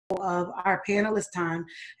of our panelist time,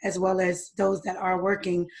 as well as those that are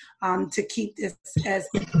working to keep this as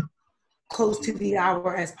close to the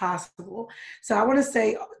hour as possible. So I want to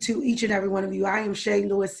say to each and every one of you, I am Shay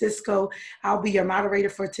Lewis Cisco. I'll be your moderator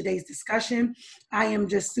for today's discussion. I am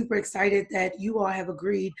just super excited that you all have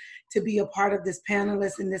agreed to be a part of this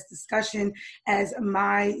panelist in this discussion, as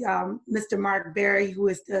my Mr. Mark Berry, who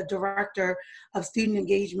is the Director of Student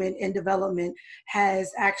Engagement and Development,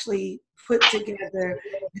 has actually put together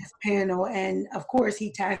this panel. And of course,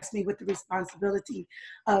 he tasked me with the responsibility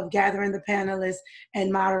of gathering the panelists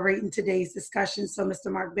and moderating today's discussion. So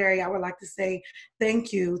Mr. Mark Berry, I would like to say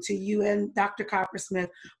thank you to you and Dr. Coppersmith,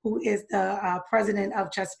 who is the president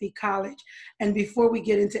of Chesapeake College. And before we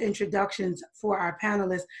get into introductions for our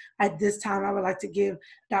panelists, at this time, I would like to give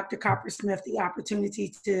Dr. Coppersmith the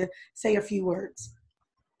opportunity to say a few words.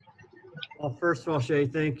 Well, first of all, Shay,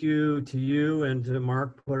 thank you to you and to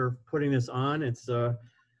Mark for putting this on. It's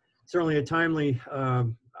certainly a timely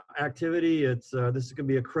activity. This is going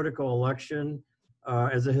to be a critical election.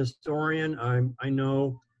 As a historian, I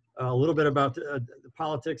know a little bit about the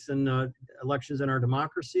politics and elections in our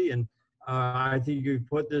democracy, and I think you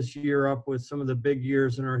put this year up with some of the big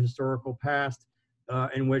years in our historical past,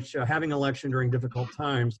 in which having election during difficult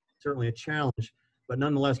times certainly a challenge, but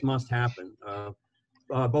nonetheless must happen.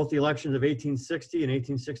 Both the elections of 1860 and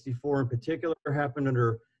 1864 in particular happened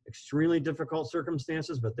under extremely difficult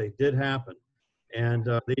circumstances, but they did happen. And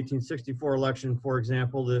the 1864 election, for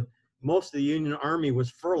example, most of the Union Army was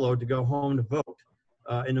furloughed to go home to vote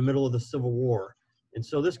in the middle of the Civil War. And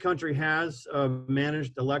so this country has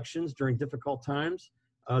managed elections during difficult times.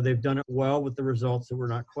 They've done it well with the results that were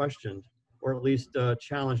not questioned, or at least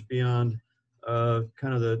challenged beyond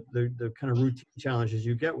kind of the kind of routine challenges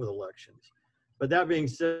you get with elections. But that being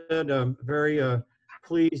said, I'm very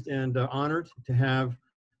pleased and honored to have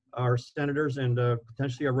our senators and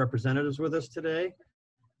potentially our representatives with us today,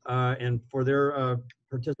 and for their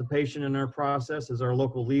participation in our process as our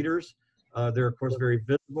local leaders. They're of course very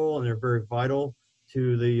visible, and they're very vital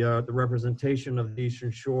to the representation of the Eastern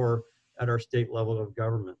Shore at our state level of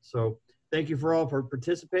government. So thank you for all for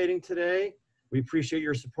participating today. We appreciate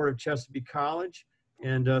your support of Chesapeake College,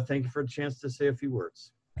 and thank you for the chance to say a few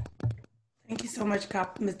words. Thank you so much,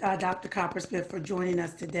 Dr. Coppersmith, for joining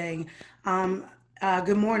us today.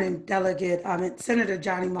 Good morning, Delegate. Senator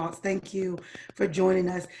Johnny Mautz, thank you for joining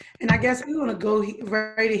us. And I guess we want to go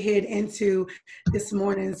right ahead into this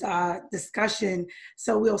morning's discussion.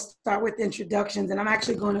 So we'll start with introductions, and I'm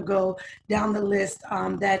actually going to go down the list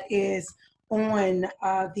that is on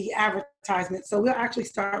the advertisement. So we'll actually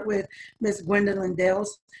start with Ms. Gwendolyn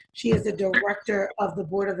Dales. She is the Director of the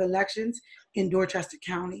Board of Elections in Dorchester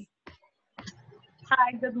County.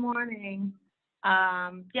 Hi, good morning.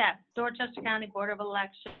 Yes, Dorchester County Board of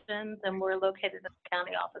Elections, and we're located in the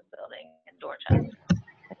county office building in Dorchester.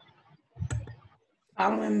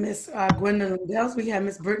 Following Ms. Gwendolyn Dales, we have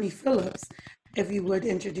Ms. Brittany Phillips. If you would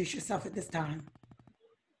introduce yourself at this time.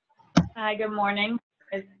 Hi, good morning.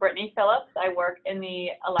 It's Brittany Phillips. I work in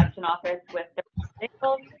the election office with the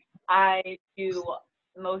I do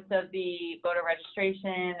most of the voter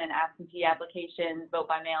registration and absentee applications, vote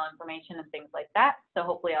by mail information, and things like that. So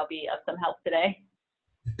hopefully I'll be of some help today.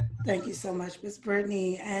 Thank you so much, Ms.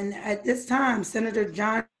 Brittany. And at this time, Senator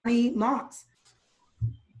Johnny Mautz.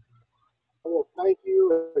 Well, thank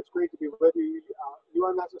you. It's great to be with you. You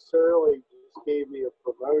unnecessarily just gave me a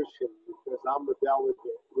promotion because I'm the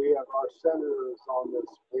delegate. We have our senators on this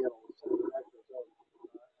panel, Senator Eckardt.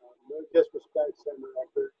 No disrespect, Senator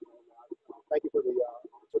Eckardt. Thank you for the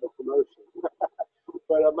promotion.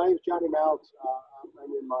 But my name is Johnny Mautz.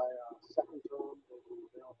 I'm in my second term as the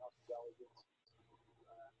Maryland House of Delegates.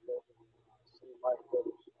 Live in St.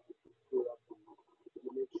 Michael, grew up in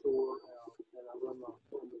the Mid-Shore, and I run my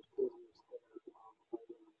family's business there,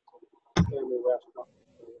 family restaurant.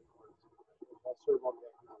 I serve on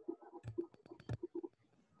the economic.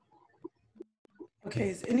 Okay,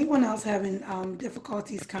 is anyone else having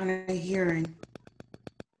difficulties kind of hearing?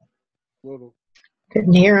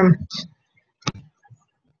 Couldn't hear him.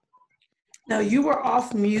 No, you were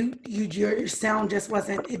off mute. Your sound just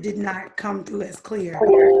wasn't, it did not come through as clear. I had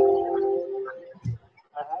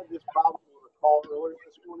this problem with a call earlier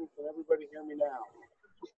this morning. Can everybody hear me now?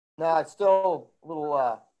 No, it's still a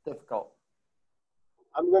little difficult.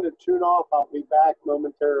 I'm going to tune off. I'll be back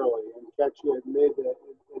momentarily and catch you at in a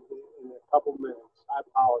couple minutes. I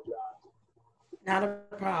apologize. Not a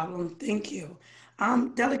problem. Thank you.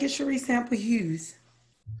 Delegate Sheree Sample-Hughes.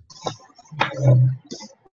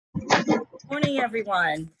 Morning,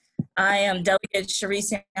 everyone. I am Delegate Sheree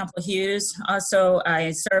Sample-Hughes. Also,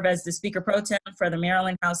 I serve as the Speaker Pro Tem for the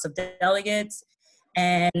Maryland House of Delegates.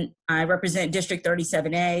 And I represent District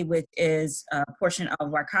 37A, which is a portion of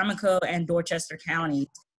Wicomico and Dorchester counties.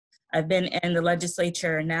 I've been in the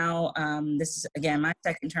legislature now. This is, again, my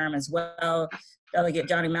second term as well. Delegate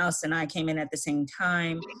Johnny Mautz and I came in at the same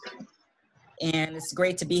time. And it's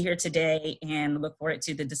great to be here today and look forward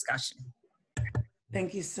to the discussion.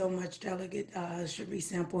 Thank you so much, Delegate Sheree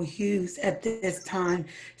Sample-Hughes. At this time,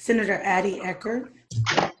 Senator Addie Eckardt.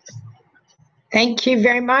 Thank you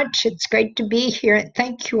very much. It's great to be here.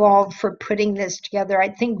 Thank you all for putting this together. I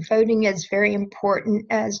think voting is very important.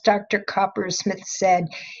 As Dr. Coppersmith said,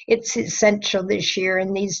 it's essential this year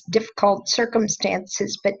in these difficult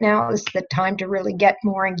circumstances, but now is the time to really get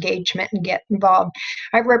more engagement and get involved.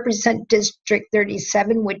 I represent District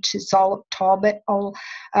 37, which is all of Talbot, all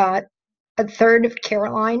a third of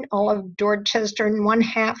Caroline, all of Dorchester, and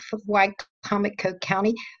 1/2 of Wicomico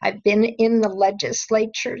County. I've been in the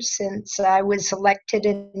legislature since I was elected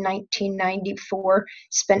in 1994,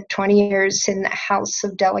 spent 20 years in the House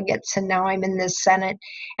of Delegates, and now I'm in the Senate.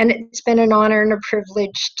 And it's been an honor and a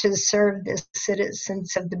privilege to serve the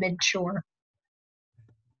citizens of the Midshore.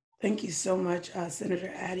 Thank you so much,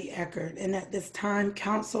 Senator Addie Eckardt. And at this time, City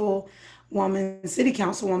Councilwoman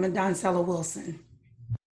Doncella Wilson.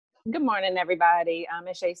 Good morning, everybody.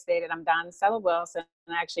 As Shay stated, I'm Doncella Wilson,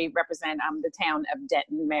 and I actually represent the town of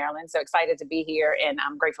Denton, Maryland. So excited to be here, and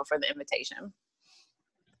I'm grateful for the invitation.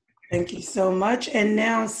 Thank you so much. And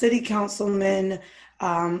now, City Councilman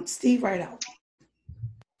Steve Rideout.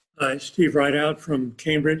 Hi, Steve Rideout from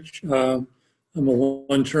Cambridge. I'm a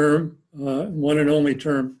one and only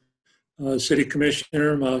term city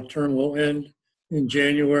commissioner. My term will end in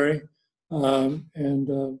January,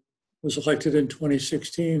 and was elected in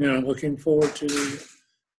 2016, and I'm looking forward to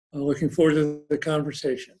the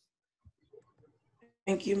conversation.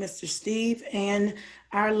 Thank you, Mr. Steve. And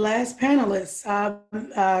our last panelist,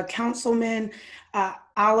 Councilman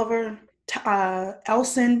Elson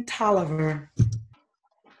Tolliver.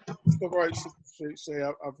 All right, say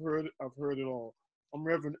I've heard it all. I'm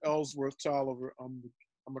Reverend Ellsworth Tolliver. I'm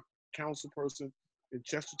a council person in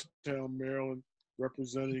Chestertown, Maryland,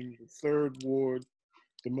 representing the 3rd Ward,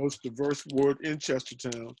 the most diverse ward in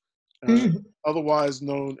Chestertown, otherwise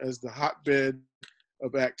known as the hotbed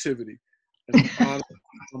of activity. And I'm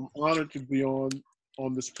honored to be on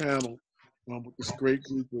this panel with this great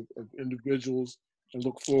group of individuals, and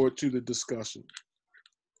look forward to the discussion.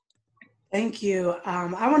 Thank you.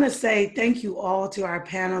 I want to say thank you all to our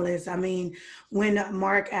panelists. I mean, when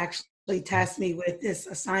Mark actually tasked me with this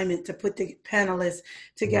assignment to put the panelists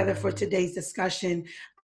together for today's discussion,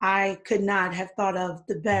 I could not have thought of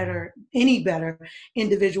any better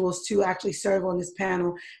individuals to actually serve on this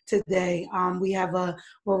panel today. We have a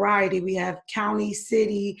variety. We have county,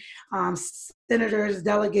 city, senators,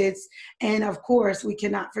 delegates, and of course, we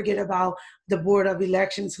cannot forget about the Board of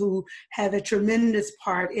Elections, who have a tremendous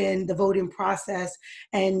part in the voting process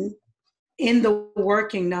and in the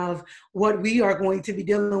working of what we are going to be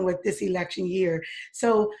dealing with this election year.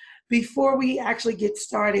 So before we actually get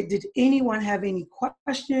started, did anyone have any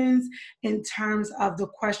questions in terms of the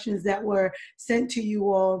questions that were sent to you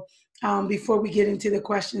all before we get into the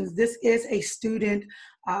questions? This is a student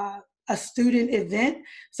event,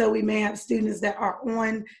 so we may have students that are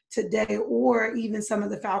on today, or even some of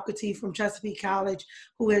the faculty from Chesapeake College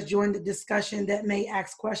who has joined the discussion that may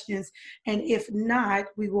ask questions. And if not,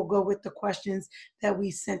 we will go with the questions that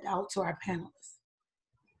we sent out to our panelists.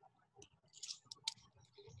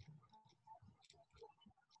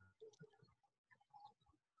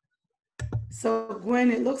 So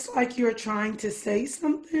Gwen, it looks like you're trying to say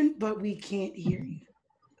something, but we can't hear you.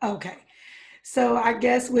 Okay. So I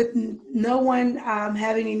guess with no one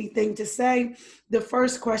having anything to say, the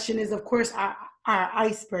first question is, of course, our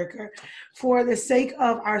icebreaker. For the sake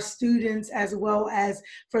of our students, as well as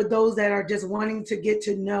for those that are just wanting to get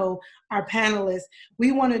to know our panelists,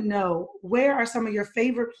 we want to know, where are some of your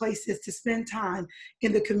favorite places to spend time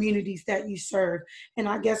in the communities that you serve? And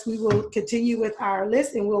I guess we will continue with our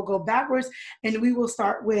list, and we'll go backwards, and we will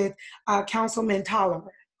start with Councilman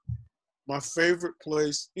Tolliver. My favorite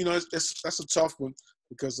place, that's a tough one,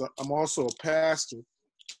 because I'm also a pastor,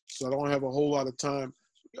 so I don't have a whole lot of time.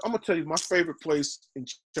 I'm gonna tell you, my favorite place in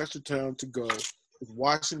Chestertown to go is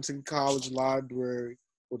Washington College Library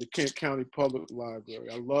or the Kent County Public Library.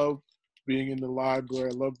 I love being in the library.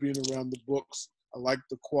 I love being around the books. I like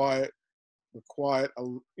the quiet. It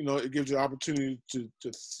gives you an opportunity to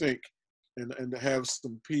think and to have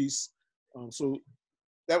some peace. So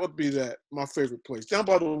that would be my favorite place. Down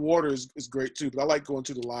by the water is great too, but I like going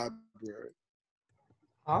to the library.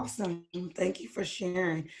 Awesome. Thank you for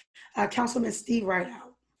sharing. Councilman Steve Rideout.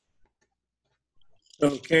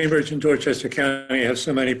 So Cambridge and Dorchester County have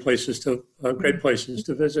so many places to, great places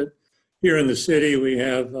to visit. Here in the city, we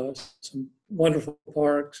have some wonderful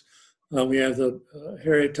parks. We have the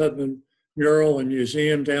Harriet Tubman Mural and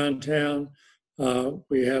Museum downtown.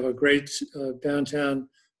 We have a great downtown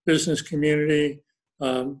business community.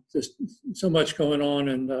 Just so much going on,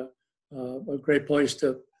 and a great place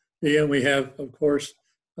to be in. We have, of course,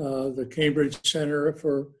 the Cambridge Center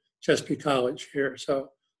for Chesapeake College here. So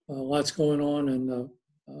lots going on, and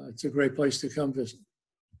it's a great place to come visit.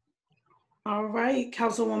 All right,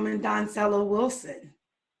 Councilwoman Doncella Wilson.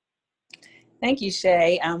 Thank you,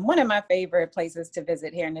 Shay. One of my favorite places to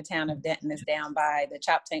visit here in the town of Denton is down by the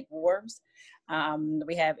Chop Tank Wharves.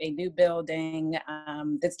 We have a new building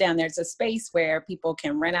that's down there. It's a space where people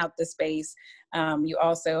can rent out the space. You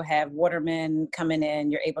also have watermen coming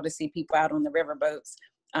in. You're able to see people out on the riverboats.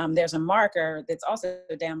 There's a marker that's also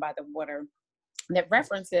down by the water that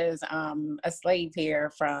references a slave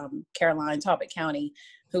here from Caroline, Talbot County,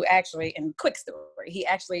 who actually, and quick story, he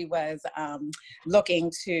actually was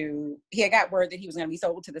he had got word that he was going to be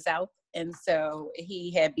sold to the South. And so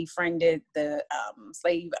he had befriended the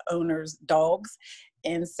slave owners' dogs.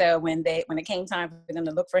 And so when it came time for them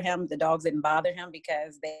to look for him, the dogs didn't bother him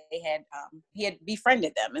because he had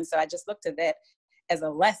befriended them. And so I just looked at that as a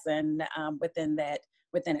lesson within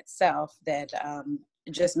itself, that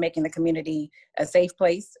just making the community a safe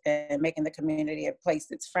place and making the community a place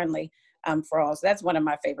that's friendly for all. So that's one of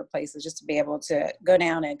my favorite places, just to be able to go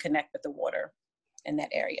down and connect with the water in that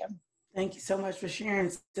area. Thank you so much for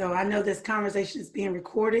sharing. So I know this conversation is being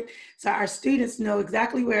recorded, so our students know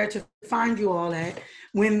exactly where to find you all at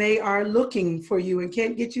when they are looking for you and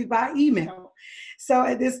can't get you by email. So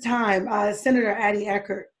at this time, Senator Addie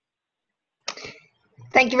Eckardt.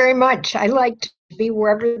 Thank you very much. I like to be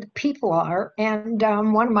wherever the people are. And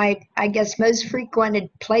one of my, I guess, most frequented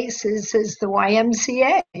places is the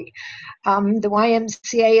YMCA. The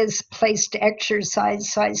YMCA is a place to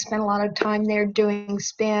exercise, so I spend a lot of time there doing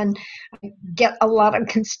spin. I get a lot of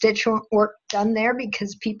constituent work done there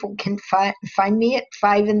because people can find me at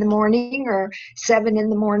 5 in the morning or 7 in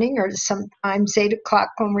the morning or sometimes 8 o'clock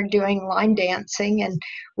when we're doing line dancing. And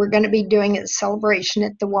we're going to be doing a celebration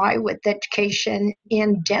at the Y with education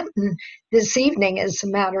in Denton this evening, as a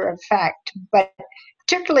matter of fact. But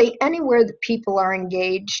particularly anywhere that people are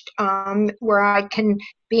engaged, where I can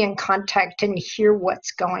be in contact and hear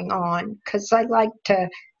what's going on, because I like to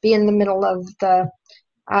be in the middle of the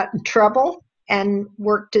trouble and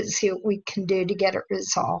work to see what we can do to get it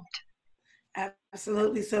resolved.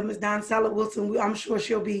 Absolutely. So Ms. Doncella Wilson, I'm sure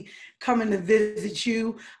she'll be coming to visit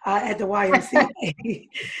you at the YMCA.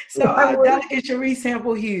 So Delegate Sheree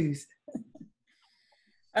Sample-Hughes.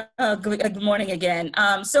 Good morning again.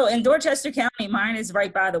 So in Dorchester County, mine is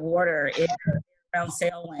right by the water. It's around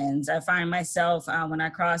Sailwinds. I find myself when I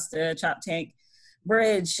cross the Chop Tank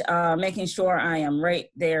Bridge, making sure I am right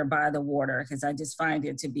there by the water, because I just find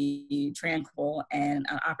it to be tranquil and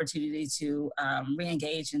an opportunity to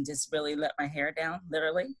re-engage and just really let my hair down,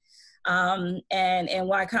 literally. And in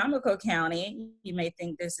Wicomico County, you may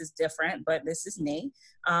think this is different, but this is me.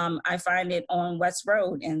 I find it on West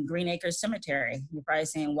Road in Green Acres Cemetery. You're probably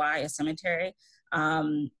saying, why a cemetery?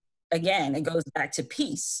 Again, it goes back to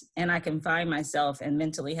peace, and I can find myself and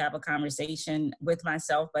mentally have a conversation with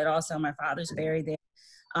myself, but also my father's buried there.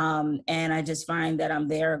 And I just find that I'm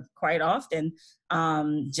there quite often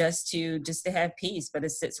just to have peace, but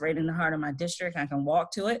it sits right in the heart of my district. I can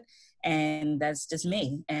walk to it, and that's just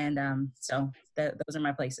me. And so those are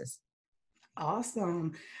my places.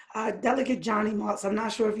 Awesome. Delegate Johnny Mautz, I'm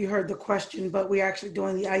not sure if you heard the question, but we're actually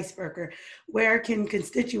doing the icebreaker. Where can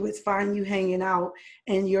constituents find you hanging out,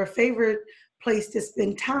 and your favorite place to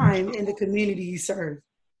spend time in the community you serve?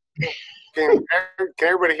 Can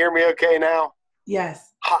everybody hear me okay now?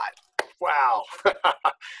 Yes. Hot. Wow.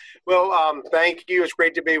 Well, thank you. It's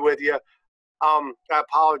great to be with you. I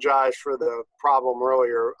apologize for the problem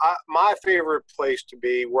earlier. My favorite place to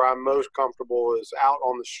be, where I'm most comfortable, is out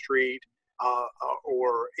on the street,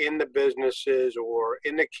 or in the businesses, or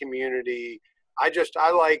in the community. I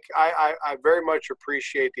very much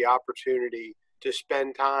appreciate the opportunity to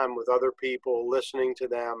spend time with other people, listening to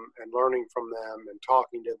them and learning from them and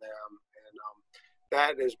talking to them. And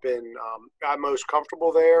that has been, I'm most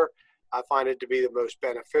comfortable there. I find it to be the most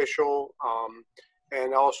beneficial,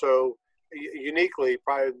 and also uniquely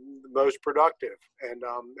probably the most productive. And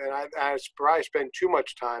I probably spend too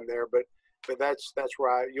much time there, but that's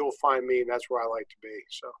where you'll find me, and that's where I like to be.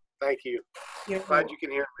 So thank you. Glad you can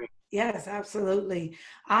hear me. Yes, absolutely.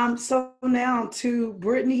 So now to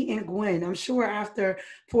Brittany and Gwen. I'm sure after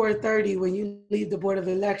 4:30, when you leave the Board of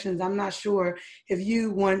Elections, I'm not sure if you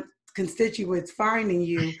want constituents finding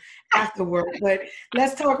you after work. But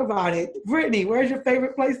let's talk about it. Brittany, where's your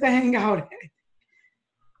favorite place to hang out at?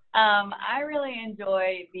 I really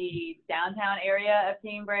enjoy the downtown area of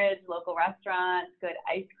Cambridge, local restaurants, good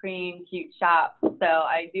ice cream, cute shops. So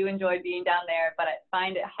I do enjoy being down there, but I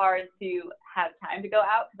find it hard to have time to go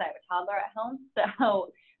out because I have a toddler at home.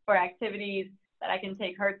 So for activities that I can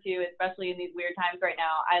take her to, especially in these weird times right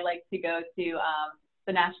now, I like to go to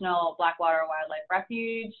the National Blackwater Wildlife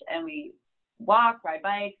Refuge, and we walk, ride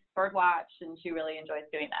bikes, bird watch, and she really enjoys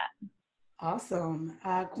doing that. Awesome.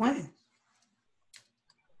 Gwen?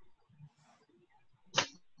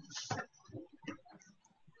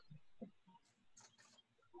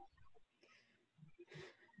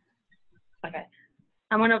 Okay,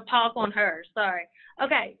 I'm gonna talk on her, sorry.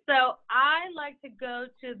 Okay, so I like to go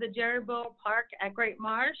to the Jerry Bull Park at Great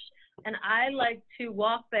Marsh, and I like to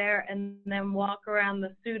walk there and then walk around the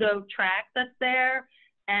pseudo track that's there,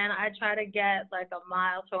 and I try to get like a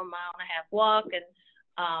mile to a mile and a half walk,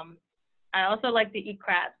 and I also like to eat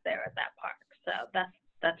crabs there at that park, so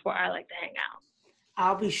that's where I like to hang out.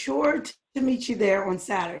 I'll be sure to meet you there on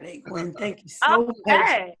Saturday, Gwen. Thank you so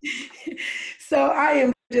much. So I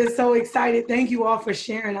am just so excited. Thank you all for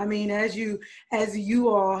sharing. I mean, as you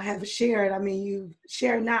all have shared, I mean, you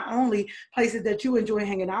shared not only places that you enjoy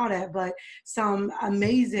hanging out at, but some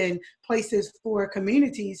amazing places for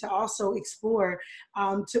communities to also explore,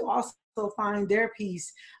 to also find their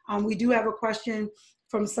peace. We do have a question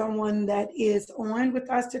from someone that is on with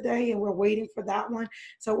us today, and we're waiting for that one.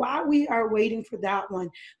 So while we are waiting for that one,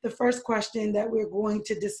 the first question that we're going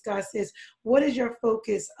to discuss is, what is your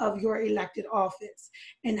focus of your elected office?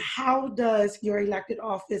 And how does your elected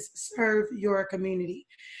office serve your community?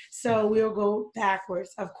 So we'll go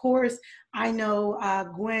backwards. Of course, I know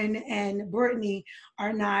Gwen and Brittany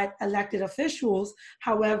are not elected officials.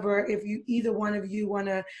 However, if you either one of you want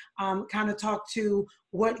to kind of talk to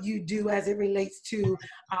what you do as it relates to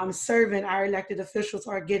serving our elected officials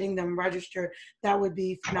or getting them registered, that would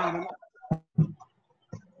be phenomenal.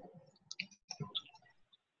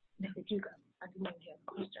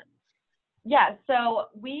 Yeah, so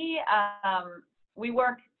we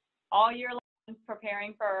work all year long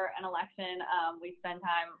preparing for an election. We spend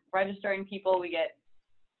time registering people. We get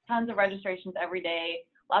tons of registrations every day,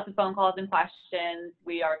 lots of phone calls and questions.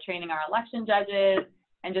 We are training our election judges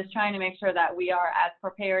and just trying to make sure that we are as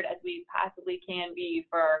prepared as we possibly can be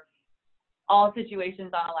for all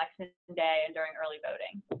situations on election day and during early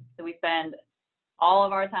voting. So we spend all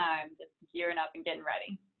of our time just gearing up and getting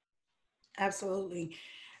ready. Absolutely.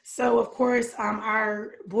 So of course,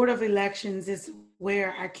 our Board of Elections is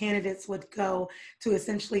where our candidates would go to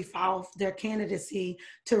essentially file their candidacy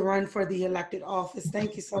to run for the elected office.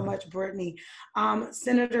 Thank you so much, Brittany.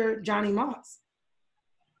 Senator Johnny Mautz.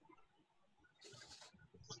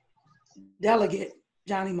 Delegate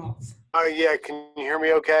Johnny Mautz. Yeah, can you hear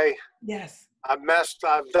me okay? Yes. I've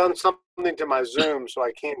done something to my Zoom, so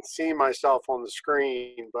I can't see myself on the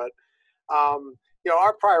screen, but you know,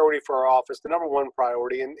 our priority for our office, the number one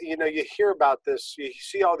priority, and you know, you hear about this, you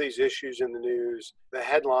see all these issues in the news, the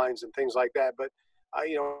headlines and things like that, but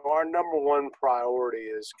you know, our number one priority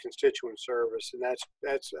is constituent service, and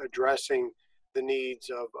that's addressing the needs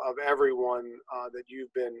of everyone that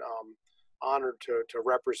you've been honored to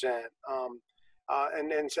represent.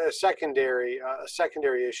 And so a secondary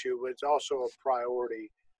issue, but it's also a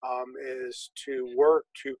priority, is to work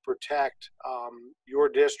to protect your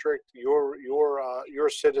district, your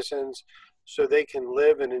citizens, so they can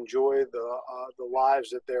live and enjoy the lives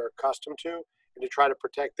that they're accustomed to, and to try to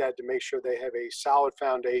protect that, to make sure they have a solid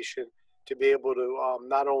foundation to be able to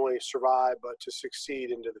not only survive but to succeed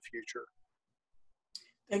into the future.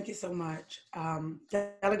 Thank you so much.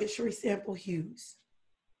 Delegate Sheree Sample-Hughes.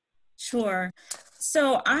 Sure.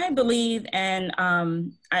 So I believe, and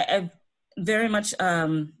I very much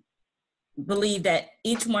believe that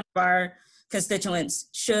each one of our constituents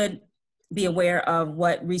should be aware of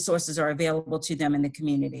what resources are available to them in the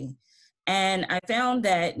community. And I found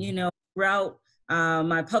that, you know, throughout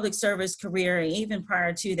my public service career, and even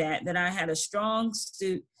prior to that, that I had a strong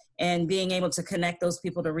suit in being able to connect those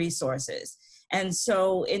people to resources. And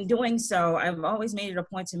so in doing so, I've always made it a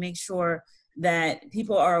point to make sure that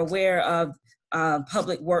people are aware of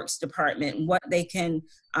Public Works Department, what they can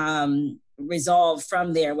resolve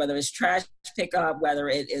from there, whether it's trash pickup, whether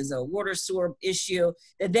it is a water sewer issue,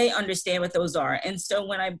 that they understand what those are. And so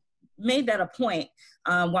when I made that a point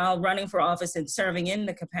while running for office and serving in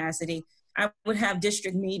the capacity, I would have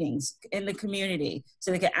district meetings in the community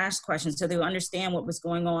so they could ask questions, so they would understand what was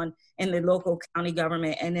going on in the local county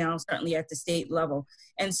government and now certainly at the state level.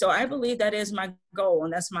 And so I believe that is my goal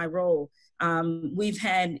and that's my role. We've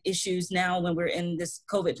had issues now when we're in this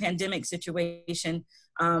COVID pandemic situation,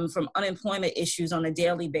 from unemployment issues on a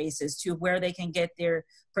daily basis to where they can get their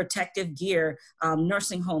protective gear,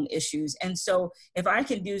 nursing home issues. And so if I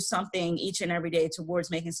can do something each and every day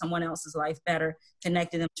towards making someone else's life better,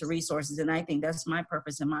 connecting them to resources, and I think that's my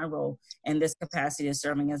purpose and my role in this capacity of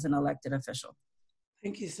serving as an elected official.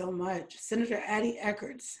 Thank you so much. Senator Addie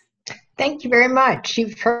Eckardt. Thank you very much.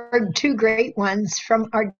 You've heard two great ones from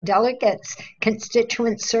our delegates,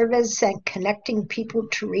 constituent service and connecting people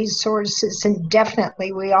to resources, and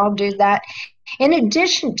definitely we all do that. In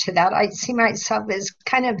addition to that, I see myself as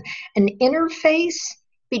kind of an interface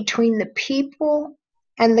between the people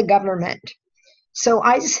and the government. So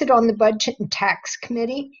I sit on the Budget and Tax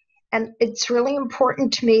Committee, and it's really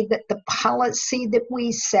important to me that the policy that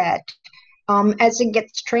we set, as it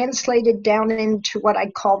gets translated down into what I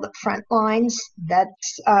call the front lines,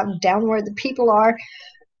 that's down where the people are,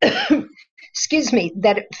 excuse me,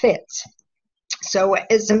 that it fits. So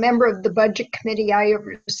as a member of the Budget Committee, I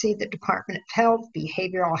oversee the Department of Health,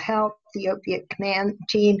 Behavioral Health, the Opiate Command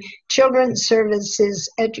Team, Children's Services,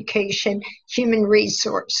 Education, Human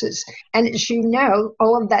Resources. And as you know,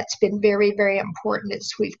 all of that's been very, very important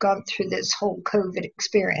as we've gone through this whole COVID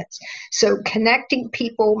experience. So connecting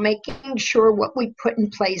people, making sure what we put in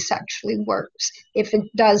place actually works. If it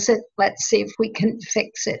doesn't, let's see if we can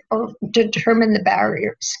fix it or determine the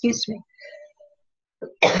barrier. Excuse me.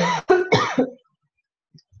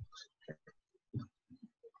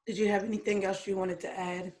 Did you have anything else you wanted to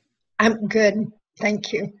add? I'm good.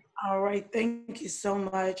 Thank you. All right. Thank you so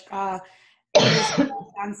much.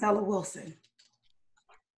 Doncella Wilson.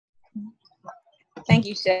 Thank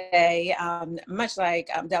you, Shay. Much like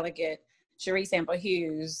Delegate Sheree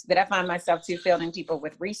Sample-Hughes, that I find myself too fielding people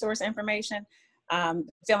with resource information,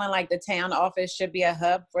 feeling like the town office should be a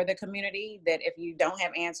hub for the community, that if you don't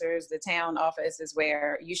have answers, the town office is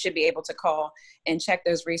where you should be able to call and check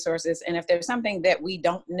those resources. And if there's something that we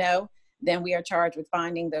don't know, then we are charged with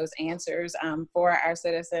finding those answers for our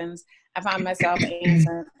citizens. I find myself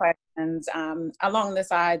answering questions along the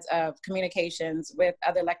sides of communications with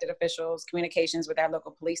other elected officials, communications with our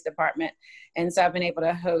local police department. And so I've been able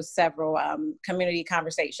to host several community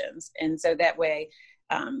conversations. And so that way,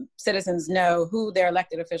 citizens know who their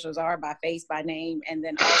elected officials are by face, by name, and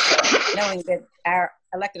then also knowing that our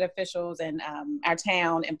elected officials and our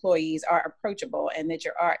town employees are approachable, and that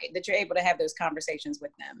you're able to have those conversations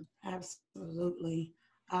with them. Absolutely.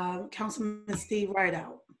 Councilman Steve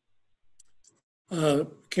Rideout.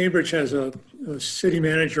 Cambridge has a city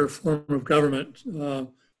manager form of government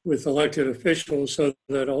with elected officials, so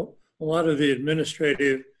that a lot of the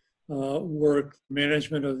administrative work,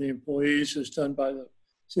 management of the employees is done by the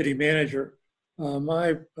city manager.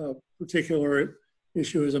 My particular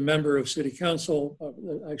issue as a member of city council,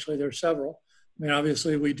 actually there are several. I mean,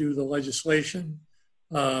 obviously we do the legislation,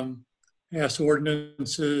 pass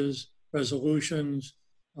ordinances, resolutions,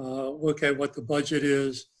 look at what the budget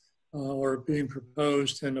is or being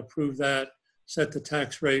proposed and approve that, set the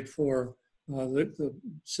tax rate for the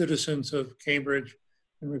citizens of Cambridge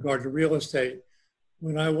in regard to real estate.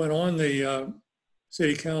 When I went on the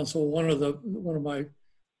city council, one of my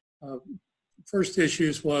first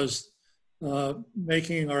issues was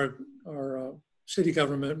making our city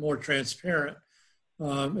government more transparent.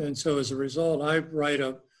 And so as a result, I write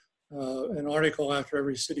an article after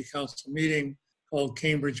every city council meeting called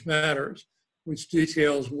Cambridge Matters, which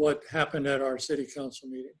details what happened at our city council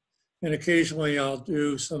meeting. And occasionally I'll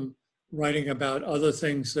do some writing about other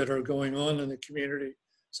things that are going on in the community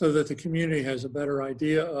so that the community has a better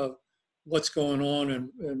idea of what's going on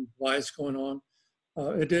and why it's going on.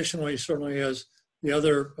 Additionally, certainly as the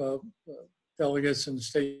other delegates and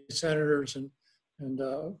state senators and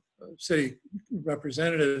city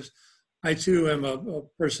representatives, I too am a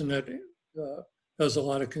person that does a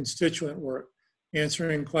lot of constituent work,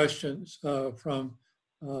 answering questions from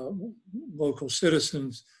local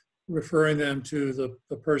citizens, referring them to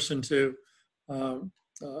the person to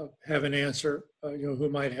have an answer, who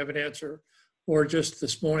might have an answer. Or just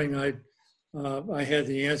this morning, I had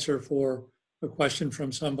the answer for a question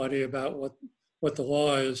from somebody about what the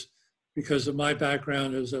law is, because of my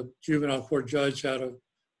background as a juvenile court judge out of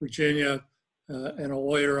Virginia and a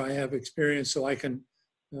lawyer. I have experience, so I can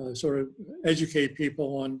sort of educate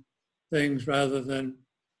people on things rather than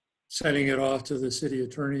sending it off to the city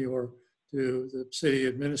attorney or to the city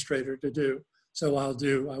administrator to do. So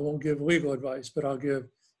I won't give legal advice, but I'll give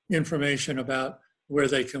information about where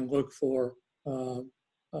they can look for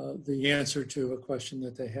the answer to a question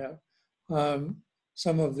that they have.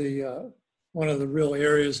 One of the real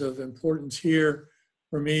areas of importance here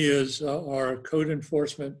for me is our code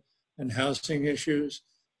enforcement and housing issues.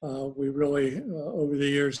 We really, over the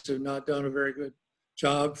years, have not done a very good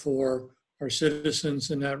job for our citizens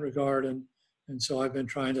in that regard. And so I've been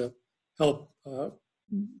trying to help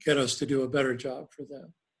get us to do a better job for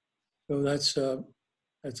them. So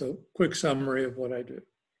that's a quick summary of what I do.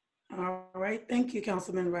 All right, thank you,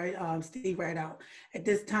 Councilman Steve Rideout. At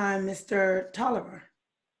this time, Mr. Tolliver.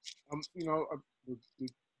 You know, the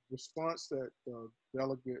response that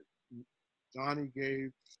Delegate Johnny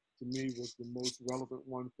gave to me was the most relevant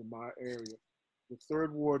one for my area. The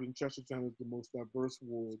 3rd Ward in Chestertown is the most diverse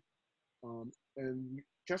ward. And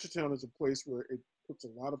Chestertown is a place where it puts a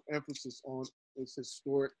lot of emphasis on its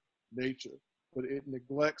historic nature, but it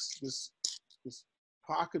neglects this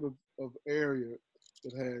pocket of area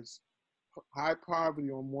that has high poverty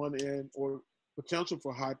on one end, or potential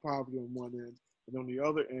for high poverty on one end, and on the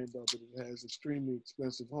other end of it, it has extremely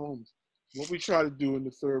expensive homes. What we try to do in the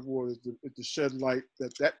 3rd Ward is to shed light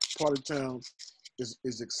that part of town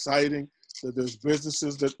is exciting, that there's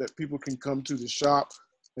businesses that people can come to shop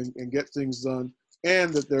and get things done,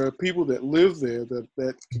 and that there are people that live there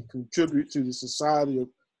that can contribute to the society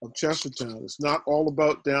of Chestertown. It's not all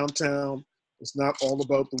about downtown. It's not all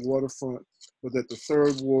about the waterfront, but that the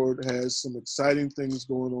 3rd Ward has some exciting things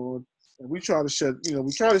going on, and we try to shed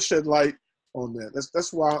light on that.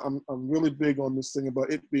 That's why I'm really big on this thing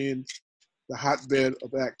about it being the hotbed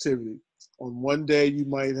of activity. On one day you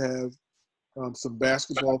might have some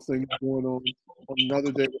basketball things going on. On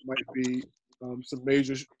another day it might be some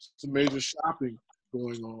major shopping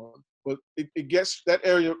going on. But it gets that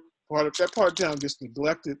part of town gets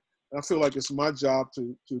neglected. And I feel like it's my job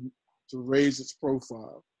to raise its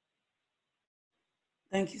profile.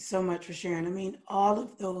 Thank you so much for sharing. I mean, all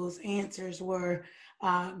of those answers were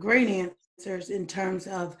great answers in terms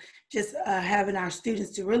of just having our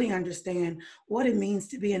students to really understand what it means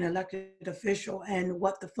to be an elected official and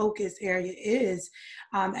what the focus area is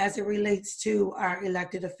as it relates to our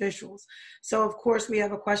elected officials. So of course, we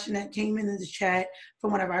have a question that came in the chat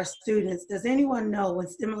from one of our students. Does anyone know when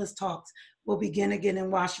stimulus talks will begin again in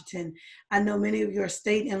Washington? I know many of your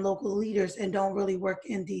state and local leaders and don't really work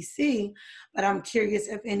in DC, but I'm curious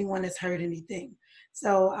if anyone has heard anything.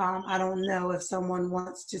 So I don't know if someone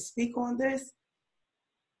wants to speak on this.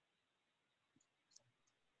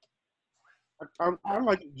 I'd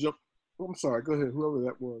like to jump. I'm sorry, go ahead, whoever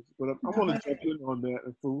that was. But I want to jump in on that.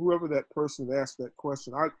 And for whoever that person that asked that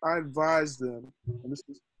question, I advise them, and this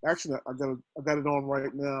is actually, I got it on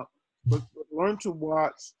right now, but learn to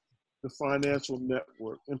watch the financial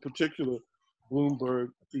network, in particular, Bloomberg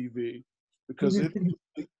TV, because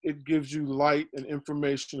it gives you light and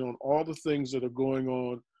information on all the things that are going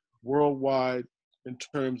on worldwide in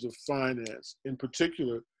terms of finance, in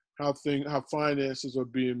particular, how finances are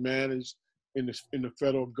being managed in the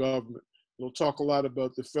federal government. It'll talk a lot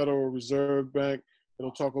about the Federal Reserve Bank.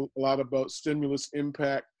 It'll talk a lot about stimulus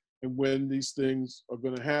impact and when these things are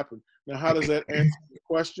going to happen. Now, how does that answer the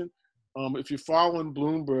question? If you're following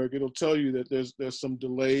Bloomberg, it'll tell you that there's some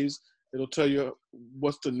delays. It'll tell you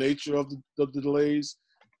what's the nature of the delays.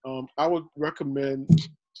 I would recommend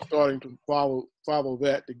starting to follow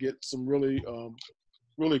that to get some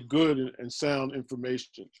really good and sound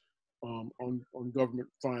information on government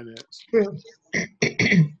finance.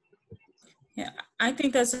 Yeah, I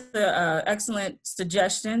think that's an excellent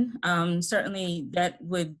suggestion. Certainly that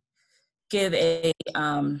would give a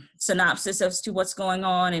synopsis as to what's going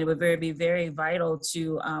on, and it would be very vital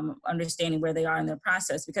to understanding where they are in their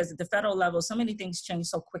process, because at the federal level, so many things change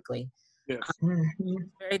so quickly. Yes. It's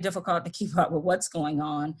very difficult to keep up with what's going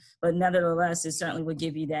on, but nevertheless, it certainly would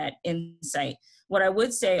give you that insight. What I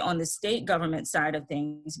would say on the state government side of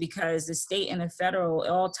things, because the state and the federal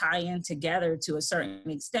all tie in together to a certain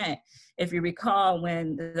extent. If you recall,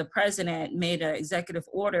 when the president made an executive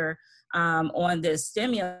order on the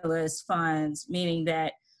stimulus funds, meaning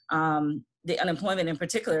that the unemployment in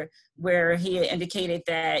particular, where he indicated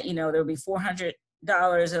that, there would be $400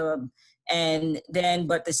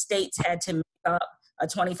 but the states had to make up a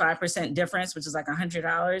 25% difference, which is like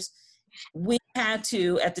 $100. We had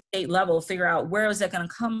to, at the state level, figure out where is that going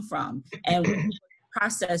to come from, and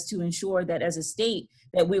process to ensure that as a state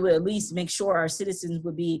that we would at least make sure our citizens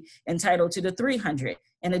would be entitled to the 300,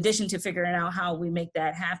 in addition to figuring out how we make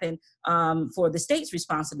that happen for the state's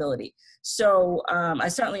responsibility. So I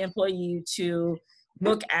certainly implore you to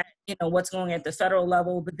look at what's going at the federal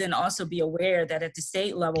level, but then also be aware that at the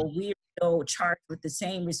state level we are still charged with the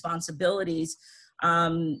same responsibilities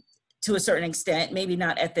to a certain extent, maybe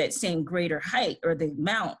not at that same greater height or the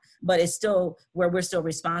amount, but it's still where we're still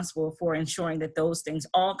responsible for ensuring that those things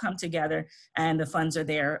all come together and the funds are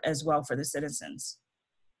there as well for the citizens.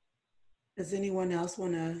 Does anyone else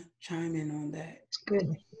want to chime in on that? It's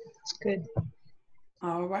good. It's good.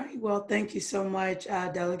 All right. Well, thank you so much,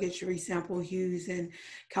 Delegate Sheree Sample-Hughes and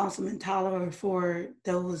Councilman Tolliver, for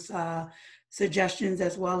those suggestions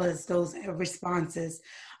as well as those responses.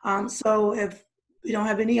 So if we don't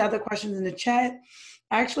have any other questions in the chat,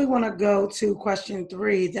 I actually want to go to question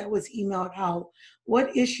 3 that was emailed out.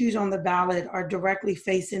 What issues on the ballot are directly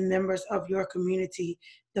facing members of your community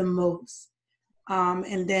the most?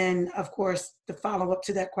 And then, of course, the follow-up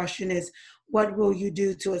to that question is, what will you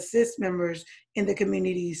do to assist members in the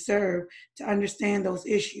community you serve to understand those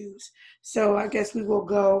issues? So I guess we will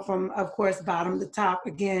go from, of course, bottom to top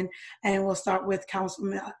again, and we'll start with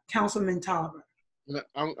Councilman Tolliver.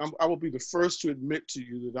 I will be the first to admit to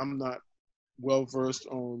you that I'm not well-versed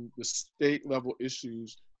on the state level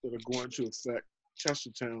issues that are going to affect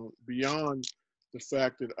Chestertown beyond the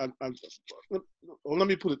fact that let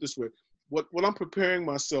me put it this way. What I'm preparing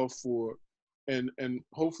myself for, and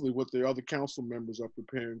hopefully what the other council members are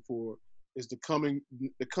preparing for, is the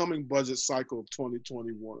coming budget cycle of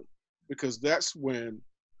 2021, because that's when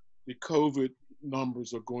the COVID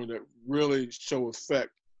numbers are going to really show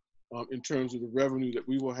effect in terms of the revenue that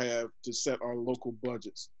we will have to set our local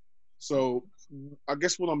budgets. So I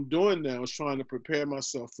guess what I'm doing now is trying to prepare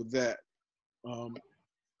myself for that.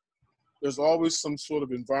 There's always some sort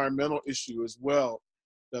of environmental issue as well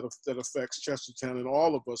that affects Chestertown, and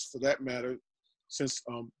all of us for that matter, since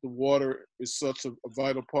the water is such a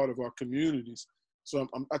vital part of our communities. So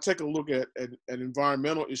I take a look at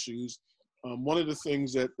environmental issues. One of the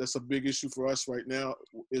things that's a big issue for us right now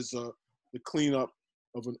is the cleanup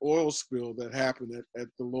of an oil spill that happened at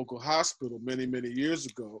the local hospital many, many years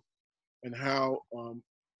ago, and how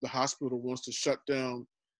the hospital wants to shut down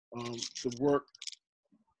the work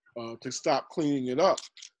to stop cleaning it up.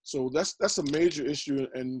 So that's a major issue,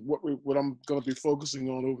 and what I'm going to be focusing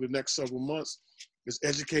on over the next several months is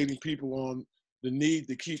educating people on the need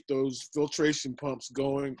to keep those filtration pumps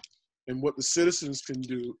going, and what the citizens can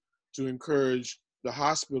do to encourage the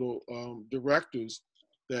hospital directors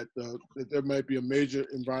that there might be a major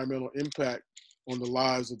environmental impact on the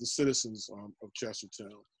lives of the citizens of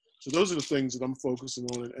Chestertown. So those are the things that I'm focusing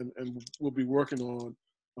on, and we'll be working on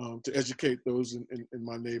to educate those in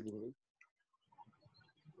my neighborhood.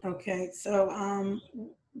 Okay, so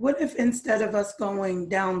what if instead of us going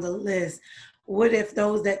down the list, what if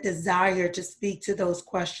those that desire to speak to those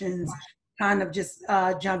questions kind of just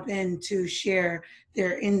jump in to share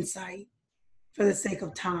their insight for the sake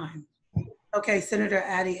of time? Okay, Senator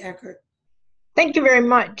Addie Eckardt. Thank you very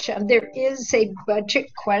much. There is a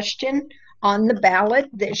budget question on the ballot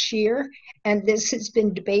this year, and this has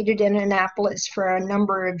been debated in Annapolis for a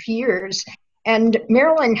number of years. And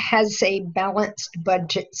Maryland has a balanced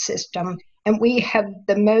budget system, and we have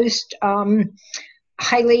the most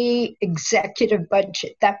highly executive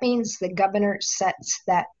budget. That means the governor sets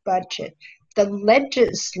that budget. The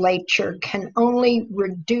legislature can only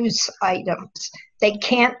reduce items. They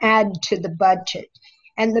can't add to the budget.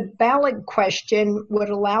 And the ballot question would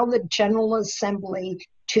allow the General Assembly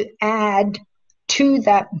to add to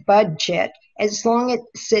that budget as long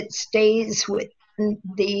as it stays within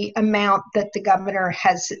the amount that the governor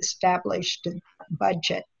has established in the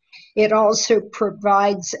budget. It also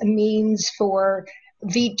provides a means for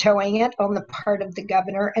vetoing it on the part of the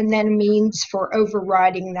governor, and then a means for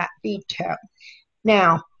overriding that veto.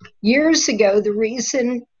 Now, years ago, the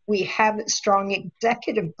reason we have a strong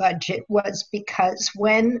executive budget was because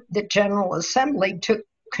when the General Assembly took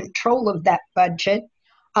control of that budget,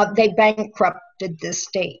 they bankrupted the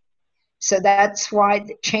state. So that's why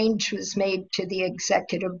the change was made to the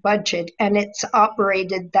executive budget, and it's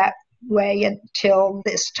operated that way until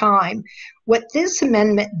this time. What this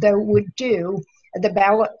amendment, though, would do, the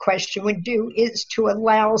ballot question would do, is to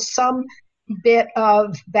allow some bit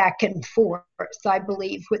of back and forth, I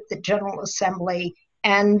believe, with the General Assembly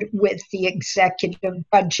and with the executive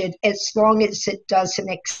budget, as long as it doesn't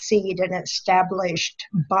exceed an established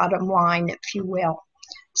bottom line, if you will.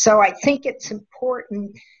 So I think it's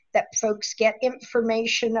important that folks get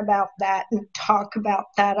information about that and talk about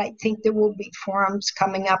that. I think there will be forums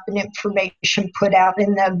coming up and information put out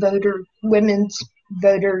in the Women's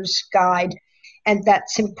Voters Guide. And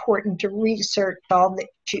that's important to research all that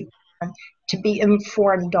you can to be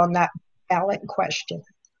informed on that ballot question.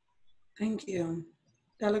 Thank you.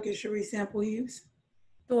 Delegate Sheree Sample-Hughes.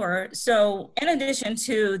 Sure. So in addition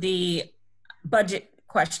to the budget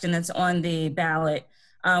question that's on the ballot,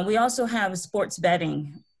 we also have sports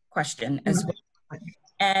betting question as well.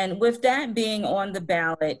 And with that being on the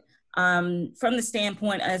ballot, from the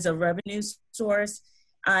standpoint as a revenue source,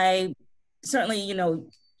 I certainly,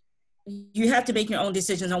 you have to make your own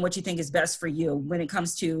decisions on what you think is best for you when it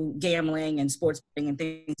comes to gambling and sports betting and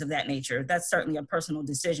things of that nature. That's certainly a personal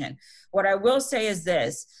decision. What I will say is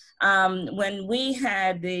this, when we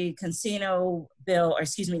had the casino bill, or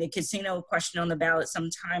excuse me, the casino question on the ballot some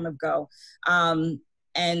time ago,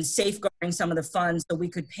 and safeguarding some of the funds so we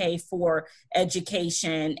could pay for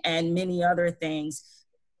education and many other things,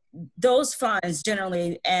 those funds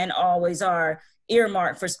generally and always are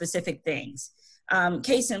earmarked for specific things.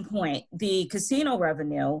 Case in point, the casino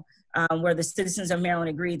revenue, where the citizens of Maryland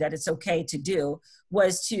agreed that it's okay to do,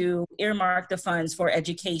 was to earmark the funds for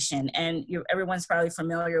education. And everyone's probably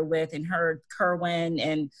familiar with and heard Kerwin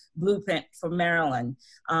and Blueprint for Maryland,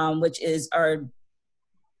 which is our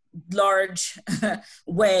large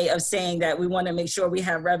way of saying that we want to make sure we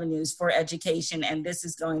have revenues for education, and this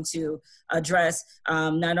is going to address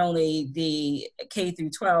not only the K through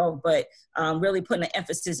 12, but really putting an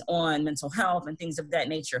emphasis on mental health and things of that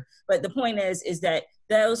nature. But the point is that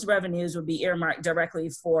those revenues would be earmarked directly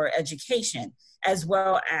for education, as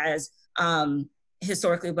well as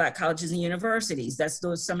historically Black colleges and universities. That's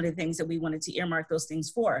some of the things that we wanted to earmark those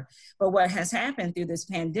things for. But what has happened through this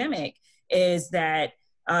pandemic is that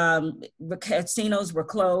the casinos were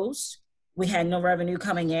closed. We had no revenue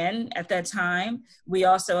coming in at that time. We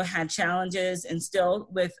also had challenges and still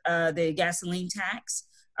with the gasoline tax,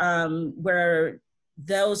 where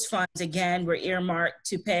those funds again were earmarked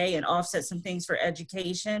to pay and offset some things for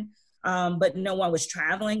education, but no one was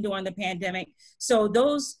traveling during the pandemic. So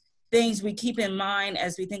those things we keep in mind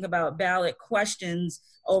as we think about ballot questions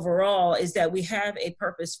overall is that we have a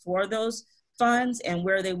purpose for those funds and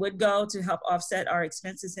where they would go to help offset our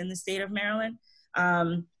expenses in the state of Maryland.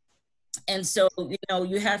 And so,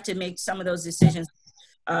 you have to make some of those decisions,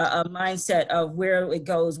 a mindset of where it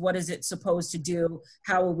goes, what is it supposed to do,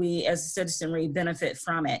 how will we as a citizenry benefit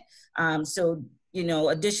from it. So,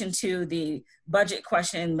 addition to the budget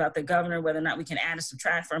question about the governor, whether or not we can add or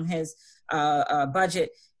subtract from his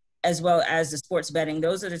budget, as well as the sports betting,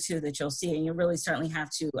 those are the two that you'll see. And you really certainly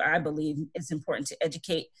have to, I believe it's important to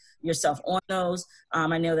educate yourself on those.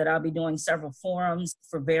 I know that I'll be doing several forums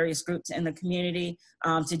for various groups in the community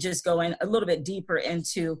to just go in a little bit deeper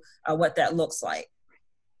into what that looks like.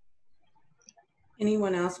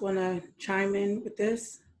 Anyone else want to chime in with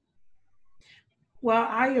this? Well,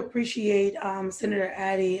 I appreciate Senator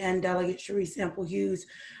Addie and Delegate Sheree Sample-Hughes,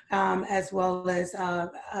 as well as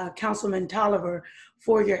Councilman Tolliver,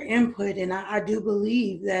 for your input. And I do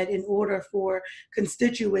believe that in order for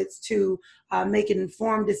constituents to make an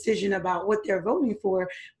informed decision about what they're voting for,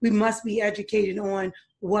 we must be educated on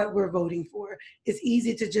what we're voting for. It's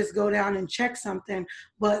easy to just go down and check something,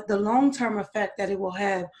 but the long-term effect that it will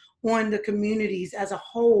have on the communities as a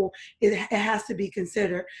whole, it has to be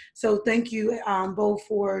considered. So thank you both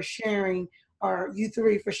for sharing, or you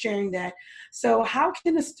three for sharing that. So how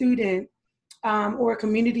can a student or a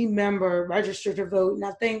community member register to vote? And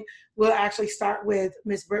I think we'll actually start with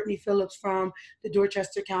Ms. Brittany Phillips from the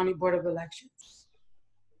Dorchester County Board of Elections.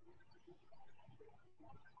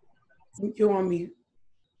 You're on mute.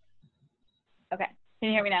 Okay, can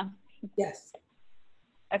you hear me now? Yes.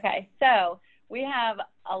 Okay, so we have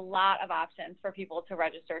a lot of options for people to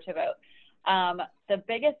register to vote. The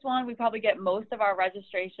biggest one, we probably get most of our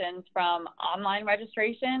registrations from online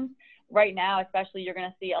registrations. Right now, especially, you're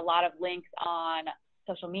gonna see a lot of links on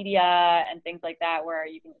social media and things like that, where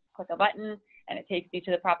you can click a button and it takes you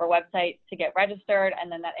to the proper website to get registered, and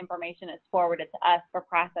then that information is forwarded to us for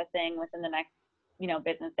processing within the next,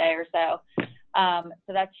 business day or so.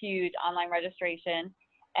 So that's huge, online registration.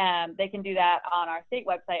 They can do that on our state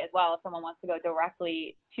website as well if someone wants to go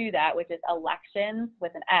directly to that, which is elections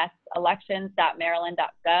with an S,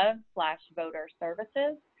 elections.maryland.gov/voter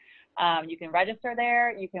services. You can register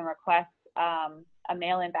there. You can request a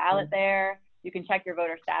mail-in ballot there. You can check your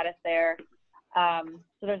voter status there. So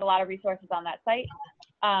there's a lot of resources on that site.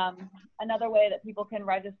 Another way that people can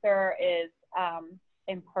register is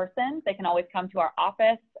in person. They can always come to our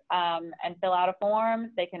office and fill out a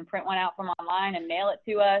form. They can print one out from online and mail it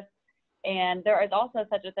to us. And there is also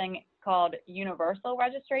such a thing called universal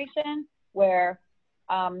registration, where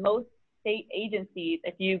most state agencies,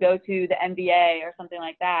 if you go to the NBA or something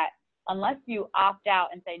like that, unless you opt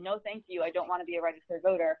out and say, no, thank you, I don't want to be a registered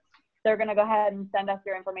voter, they're going to go ahead and send us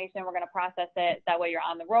your information. We're going to process it. That way you're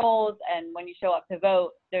on the rolls. And when you show up to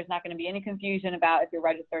vote, there's not going to be any confusion about if you're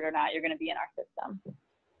registered or not. You're going to be in our system.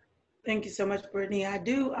 Thank you so much, Brittany. I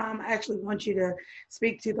do actually want you to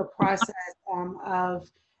speak to the process of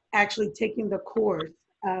actually taking the course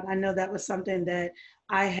I know that was something that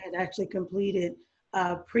I had actually completed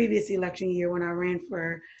previous election year when I ran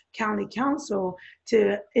for county council,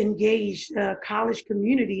 to engage the college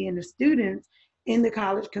community and the students in the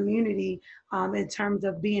college community in terms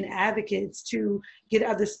of being advocates to get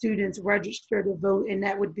other students registered to vote. And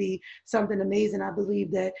that would be something amazing. I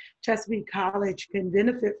believe that Chesapeake College can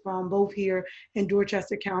benefit from, both here in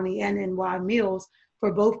Dorchester County and in Wye Mills,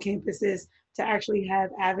 for both campuses, to actually have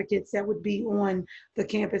advocates that would be on the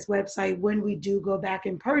campus website when we do go back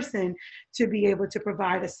in person, to be able to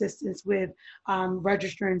provide assistance with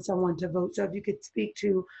registering someone to vote. So if you could speak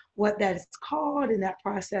to what that is called and that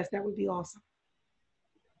process, that would be awesome.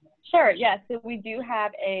 Sure, yes. So we do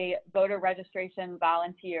have a voter registration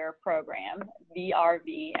volunteer program,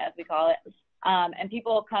 VRV as we call it. And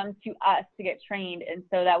people come to us to get trained. And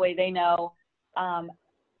so that way they know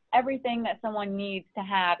everything that someone needs to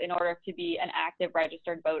have in order to be an active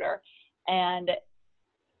registered voter. And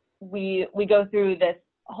we go through this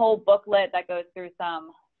whole booklet that goes through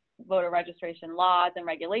some voter registration laws and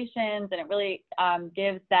regulations, and it really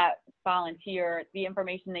gives that volunteer the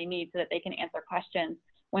information they need so that they can answer questions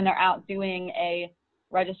when they're out doing a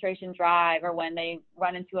registration drive, or when they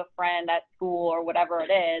run into a friend at school or whatever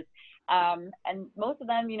it is. And most of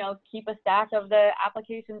them, you know, keep a stack of the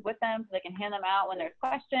applications with them so they can hand them out when there's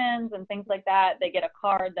questions and things like that. They get a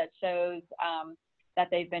card that shows that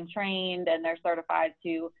they've been trained and they're certified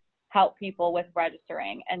to help people with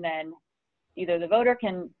registering. And then either the voter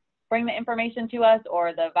can bring the information to us,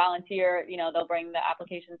 or the volunteer, you know, they'll bring the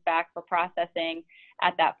applications back for processing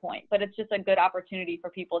at that point. But it's just a good opportunity for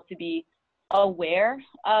people to be aware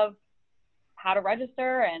of how to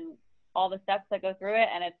register and all the steps that go through it.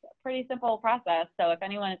 And it's a pretty simple process. So if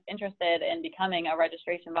anyone is interested in becoming a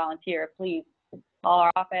registration volunteer, please call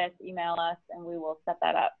our office, email us, and we will set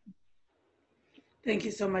that up. Thank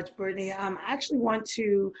you so much, Brittany. I actually want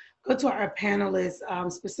to go to our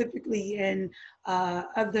panelists, specifically in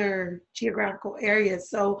other geographical areas.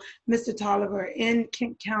 So, Mr. Tolliver, in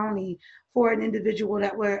Kent County, for an individual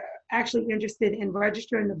that were actually interested in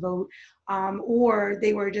registering to vote, or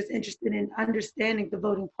they were just interested in understanding the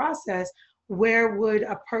voting process, where would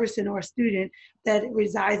a person or a student that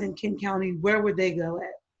resides in Kent County, where would they go at?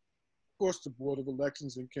 Of course, the Board of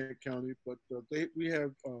Elections in Kent County, but we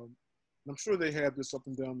have, I'm sure they have this up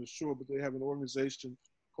and down the shore, but they have an organization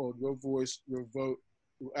called Your Voice, Your Vote,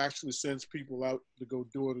 who actually sends people out to go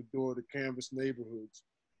door to door to canvass neighborhoods.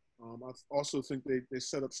 I also think they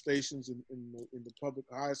set up stations in the public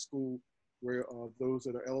high school where those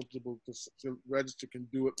that are eligible to register can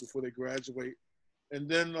do it before they graduate. And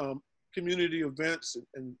then community events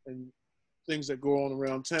and things that go on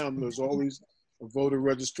around town. There's always a voter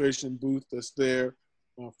registration booth that's there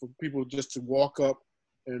for people just to walk up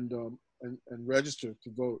and register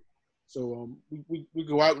to vote. So we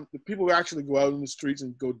go out, people actually go out in the streets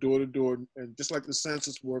and go door to door, and just like the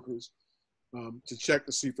census workers, to check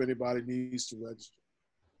to see if anybody needs to register.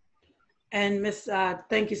 And Miss,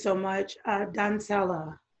 thank you so much.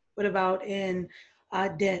 Doncella, what about in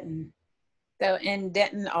Denton? So in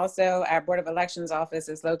Denton also, our Board of Elections office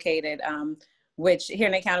is located, which here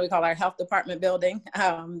in the county we call our health department building.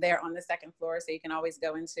 They're on the second floor, so you can always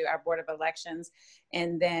go into our Board of Elections.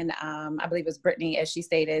 And then I believe it was Brittany, as she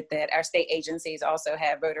stated, that our state agencies also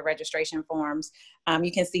have voter registration forms.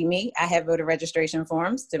 You can see me, I have voter registration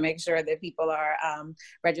forms to make sure that people are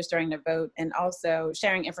registering to vote, and also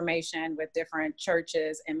sharing information with different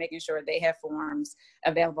churches and making sure they have forms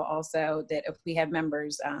available also, that if we have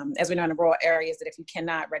members, as we know in the rural areas, that if you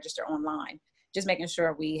cannot register online, just making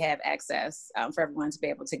sure we have access for everyone to be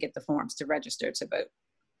able to get the forms to register to vote.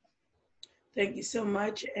 Thank you so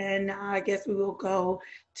much. And I guess we will go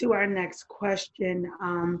to our next question.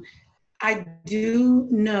 I do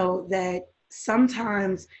know that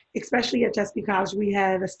sometimes, especially at Chesapeake College, we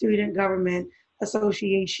have a student government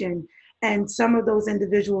association, and some of those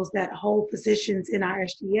individuals that hold positions in our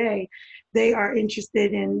SGA, they are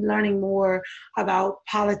interested in learning more about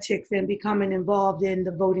politics and becoming involved in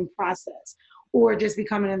the voting process, or just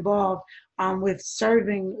becoming involved with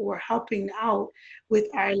serving or helping out with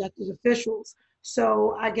our elected officials.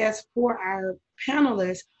 So I guess for our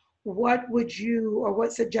panelists, what would you, or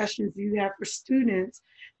what suggestions do you have for students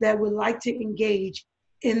that would like to engage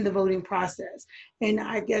in the voting process? And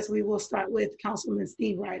I guess we will start with Councilman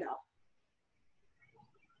Steve Rideout.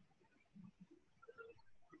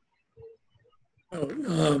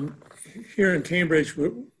 Here in Cambridge,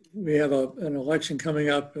 we have an election coming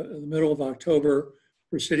up in the middle of October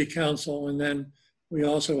for City Council, and then we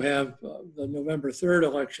also have the November 3rd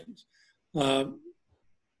elections.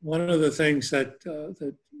 One of the things that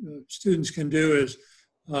students can do is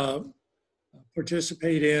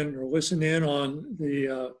participate in or listen in on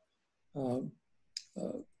the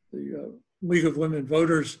League of Women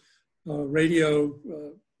Voters radio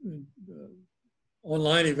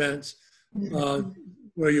online events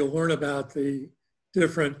where you'll learn about the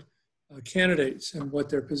different candidates and what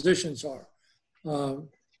their positions are.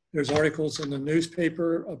 There's articles in the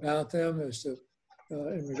newspaper about them as to,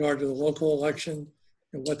 in regard to the local election,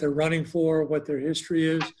 and what they're running for, what their history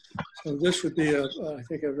is. So this would be, I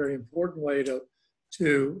think, a very important way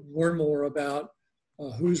to learn more about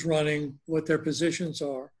who's running, what their positions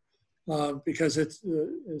are, because it's,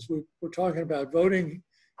 as we're talking about, voting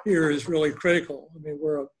here is really critical. I mean,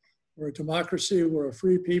 we're a democracy, we're a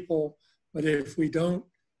free people, but if we don't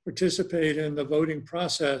participate in the voting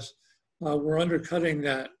process, we're undercutting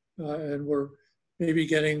that, and we're maybe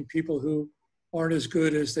getting people who aren't as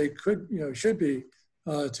good as they could, should be,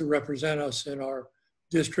 to represent us in our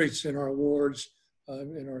districts, in our wards,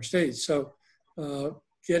 in our states. So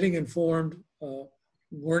getting informed,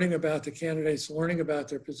 learning about the candidates, learning about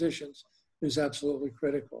their positions is absolutely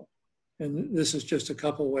critical. And this is just a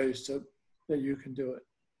couple ways that you can do it.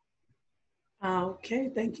 Okay,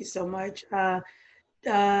 thank you so much.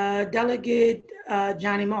 Delegate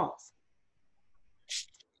Johnny Mautz.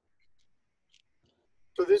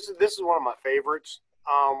 So this is one of my favorites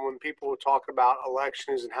when people talk about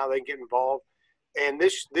elections and how they get involved. And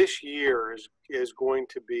this year is going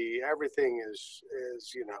to be, everything is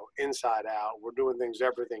inside out. We're doing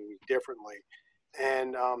everything differently.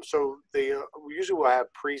 And so we usually will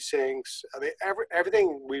have precincts. I mean,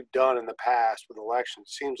 everything we've done in the past with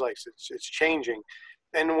elections seems like it's changing.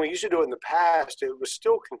 And when we used to do it in the past, it was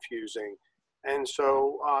still confusing. And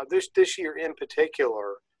so this year in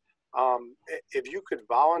particular, if you could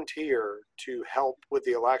volunteer to help with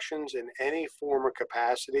the elections in any form or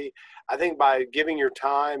capacity, I think by giving your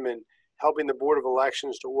time and helping the Board of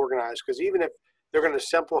Elections to organize, because even if they're going to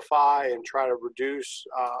simplify and try to reduce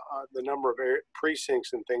the number of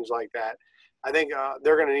precincts and things like that, I think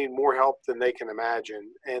they're going to need more help than they can imagine.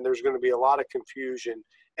 And there's going to be a lot of confusion.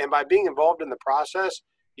 And by being involved in the process,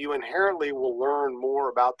 you inherently will learn more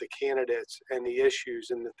about the candidates and the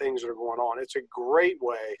issues and the things that are going on. It's a great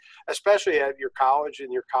way, especially at your college,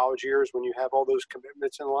 in your college years, when you have all those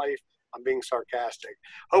commitments in life. I'm being sarcastic.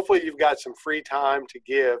 Hopefully you've got some free time to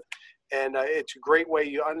give. And it's a great way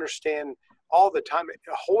you understand all the time.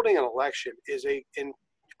 Holding an election is an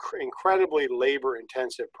incredibly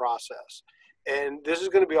labor-intensive process. And this is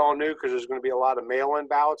going to be all new because there's going to be a lot of mail-in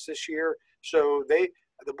ballots this year. So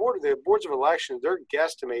the boards of elections, they're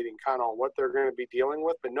guesstimating kind of on what they're going to be dealing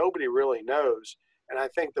with, but nobody really knows. And I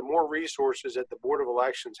think the more resources that the Board of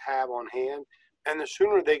Elections have on hand, and the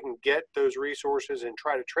sooner they can get those resources and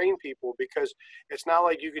try to train people, because it's not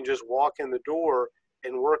like you can just walk in the door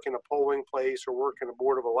and work in a polling place or work in a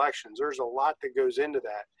Board of Elections. There's a lot that goes into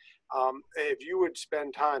that. If you would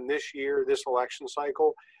spend time this year, this election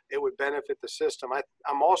cycle, it would benefit the system.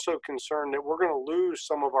 I'm also concerned that we're going to lose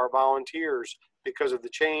some of our volunteers because of the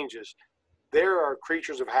changes. There are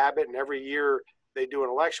creatures of habit, and every year they do an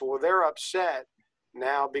election. Well, they're upset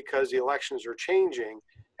now because the elections are changing,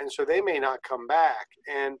 and so they may not come back.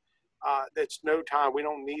 And that's no time. We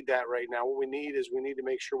don't need that right now. What we need to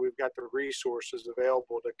make sure we've got the resources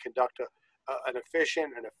available to conduct an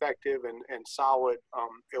efficient and effective and solid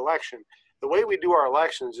election. The way we do our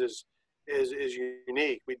elections is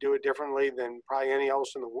unique. We do it differently than probably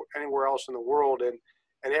anywhere else in the world,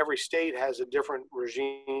 and every state has a different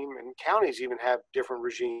regime, and counties even have different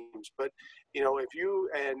regimes. But if you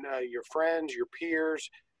and your friends, your peers,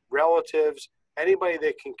 relatives, anybody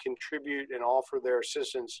that can contribute and offer their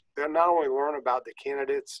assistance, they'll not only learn about the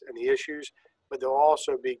candidates and the issues, but they'll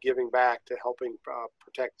also be giving back to helping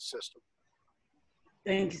protect the system.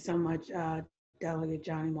 Thank you so much, Delegate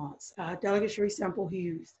Johnny Mautz. Delegate Sheree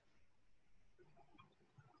Sample-Hughes.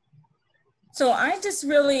 So I just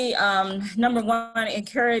really, number one,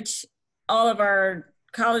 encourage all of our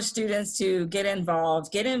college students to get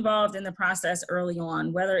involved in the process early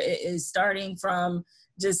on, whether it is starting from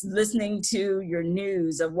just listening to your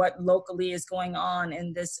news of what locally is going on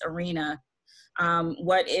in this arena,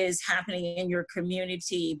 what is happening in your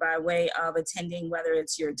community by way of attending, whether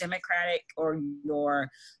it's your Democratic or your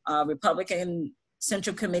Republican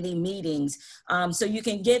central committee meetings. So you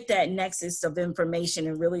can get that nexus of information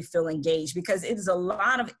and really feel engaged, because it is a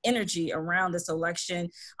lot of energy around this election.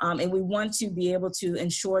 And we want to be able to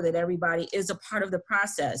ensure that everybody is a part of the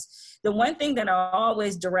process. The one thing that I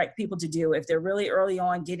always direct people to do if they're really early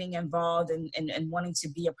on getting involved and wanting to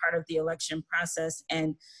be a part of the election process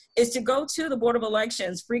and is to go to the Board of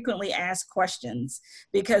Elections, frequently ask questions,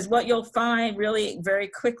 because what you'll find really very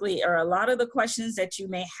quickly are a lot of the questions that you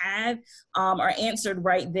may have are answered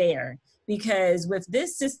right there. Because with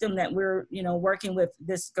this system that we're working with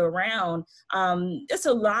this go round, it's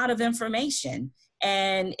a lot of information.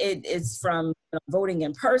 And it is from voting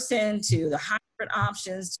in person to the hybrid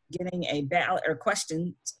options, to getting a ballot or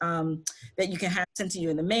questions that you can have sent to you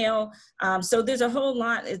in the mail. So there's a whole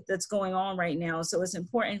lot that's going on right now. So it's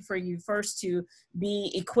important for you first to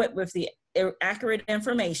be equipped with the accurate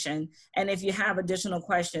information. And if you have additional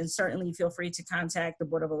questions, certainly feel free to contact the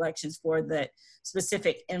Board of Elections for that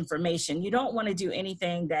specific information. You don't want to do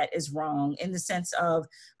anything that is wrong in the sense of,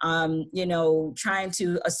 trying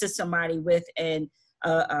to assist somebody with an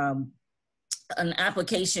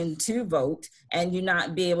application to vote and you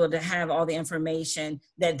not be able to have all the information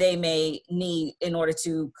that they may need in order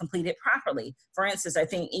to complete it properly. For instance, I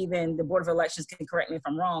think even the Board of Elections can correct me if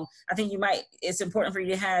I'm wrong. I think it's important for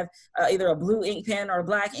you to have either a blue ink pen or a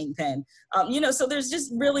black ink pen. So there's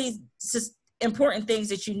just really just important things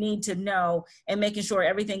that you need to know, and making sure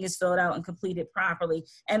everything is filled out and completed properly.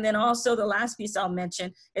 And then also the last piece I'll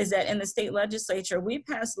mention is that in the state legislature, we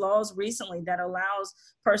passed laws recently that allows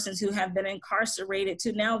persons who have been incarcerated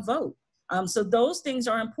to now vote. So those things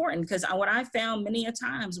are important, because what I found many a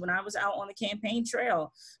times when I was out on the campaign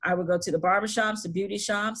trail, I would go to the barbershops, the beauty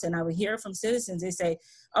shops, and I would hear from citizens. They say,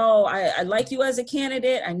 oh, I like you as a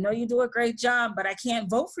candidate. I know you do a great job, but I can't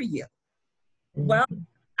vote for you. Well,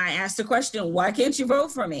 I asked the question, why can't you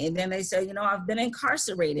vote for me? And then they say, I've been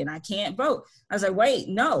incarcerated, I can't vote. I was like, wait,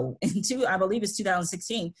 no. I believe it's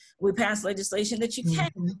 2016, we passed legislation that you can.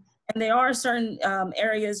 And there are certain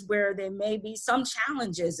areas where there may be some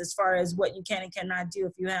challenges as far as what you can and cannot do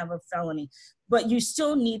if you have a felony. But you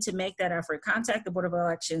still need to make that effort. Contact the Board of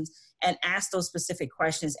Elections and ask those specific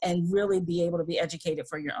questions and really be able to be educated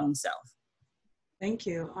for your own self. Thank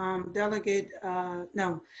you. Delegate,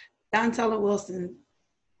 Doncella Wilson.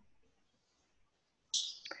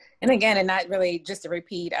 And again, and not really just to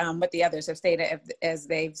repeat what the others have stated, as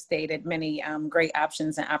they've stated many great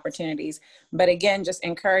options and opportunities. But again, just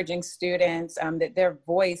encouraging students that their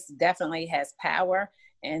voice definitely has power,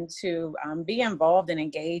 and to be involved and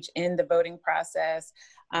engage in the voting process.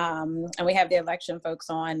 And we have the election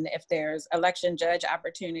folks on if there's election judge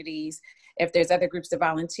opportunities, if there's other groups to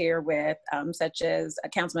volunteer with, such as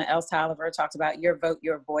Councilman Tolliver talked about your vote,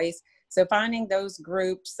 your voice. So finding those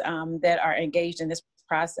groups that are engaged in this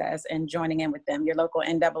process and joining in with them, your local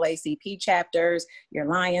NAACP chapters, your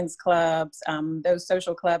Lions clubs, those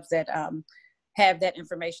social clubs that have that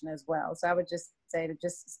information as well. So I would just say to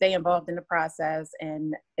just stay involved in the process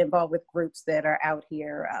and involved with groups that are out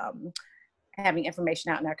here having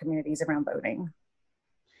information out in our communities around voting.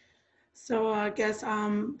 So I guess,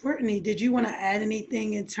 Brittany, did you want to add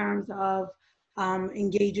anything in terms of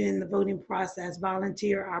engaging in the voting process,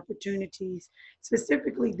 volunteer opportunities,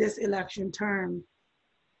 specifically this election term?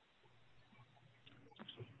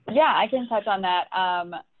 Yeah, I can touch on that.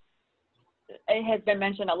 It has been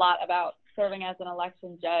mentioned a lot about serving as an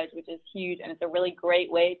election judge, which is huge, and it's a really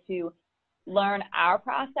great way to learn our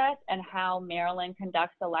process and how Maryland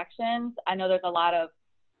conducts elections. I know there's a lot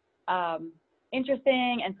of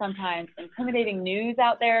interesting and sometimes intimidating news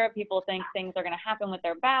out there. People think things are going to happen with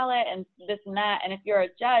their ballot and this and that. And if you're a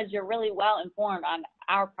judge, you're really well informed on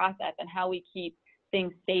our process and how we keep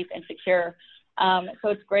things safe and secure. So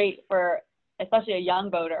it's great for especially a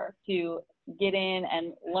young voter to get in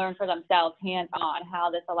and learn for themselves hands-on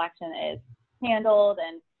how this election is handled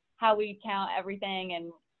and how we count everything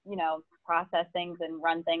and, process things and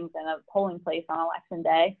run things in a polling place on election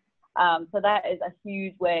day. So that is a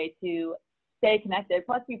huge way to stay connected.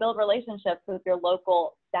 Plus, you build relationships with your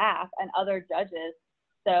local staff and other judges.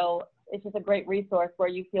 So it's just a great resource where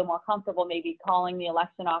you feel more comfortable maybe calling the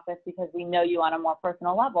election office because we know you on a more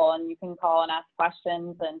personal level, and you can call and ask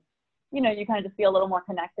questions, and you kind of just feel a little more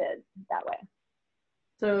connected that way.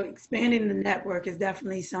 So expanding the network is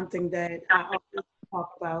definitely something that I always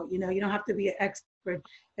talk about. You don't have to be an expert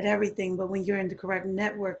at everything, but when you're in the correct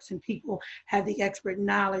networks and people have the expert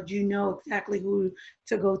knowledge, you know exactly who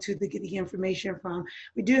to go to get the information from.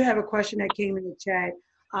 We do have a question that came in the chat.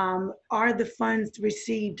 Are the funds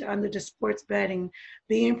received under the sports betting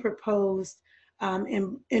being proposed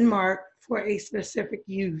in Mark for a specific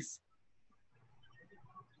use?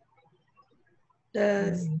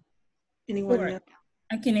 Does anyone Sure. know?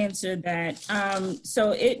 I can answer that.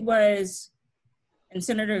 So it was, and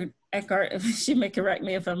Senator Eckardt, she may correct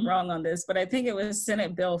me if I'm wrong on this, but I think it was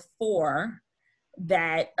Senate Bill 4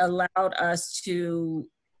 that allowed us to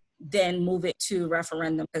then move it to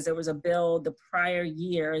referendum, because there was a bill the prior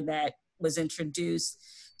year that was introduced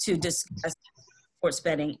to discuss sports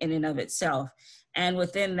betting in and of itself. And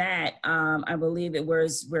within that, I believe it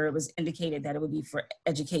was where it was indicated that it would be for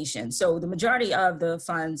education. So the majority of the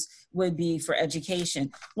funds would be for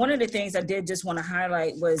education. One of the things I did just want to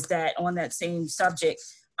highlight was that on that same subject,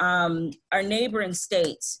 our neighboring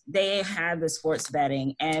states, they have the sports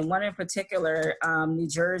betting, and one in particular, New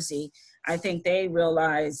Jersey, I think they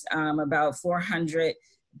realized about $400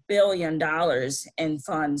 billion in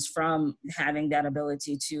funds from having that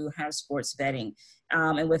ability to have sports betting.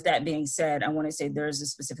 And with that being said, I want to say there's a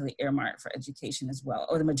specifically earmarked for education as well,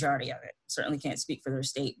 or the majority of it. Certainly can't speak for their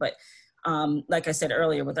state, but like I said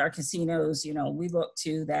earlier, with our casinos, you know, we look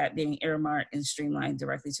to that being earmarked and streamlined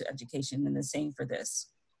directly to education, and the same for this.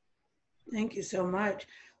 Thank you so much.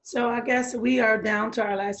 So I guess we are down to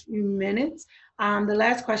our last few minutes. The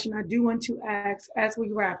last question I do want to ask as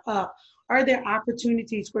we wrap up, are there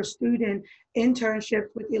opportunities for student internships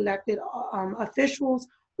with elected officials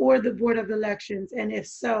or the Board of Elections? And if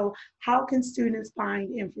so, how can students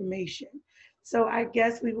find information? So I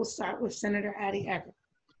guess we will start with Senator Addie Eckardt.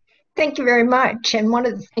 Thank you very much. And one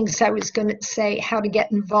of the things I was going to say, how to get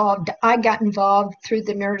involved, I got involved through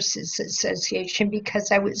the Nurses Association because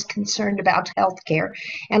I was concerned about healthcare,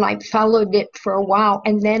 and I followed it for a while.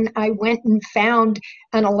 And then I went and found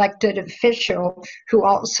an elected official who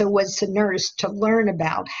also was a nurse to learn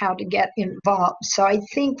about how to get involved. So I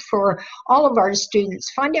think for all of our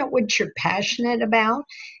students, find out what you're passionate about,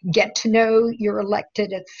 get to know your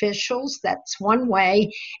elected officials. That's one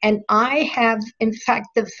way. And I have, in fact,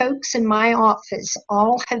 the folks in my office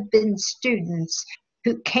all have been students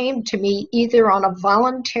who came to me either on a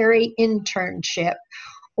voluntary internship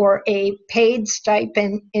or a paid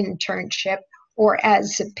stipend internship, or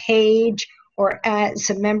as a page or as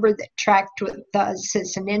a member that tracked with us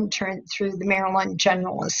as an intern through the Maryland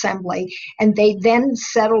General Assembly. And they then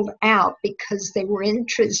settled out because they were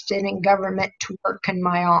interested in government to work in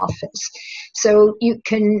my office. So you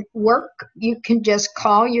can work, you can just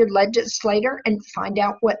call your legislator and find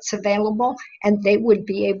out what's available, and they would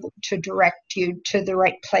be able to direct you to the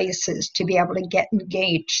right places to be able to get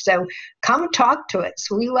engaged. So come talk to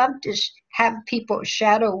us. We love to have people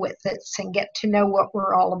shadow with us and get to know what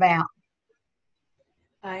we're all about.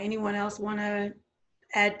 Anyone else want to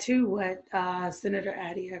add to what Senator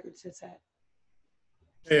Addie Eckardt said?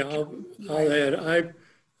 Hey, I'll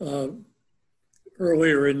add.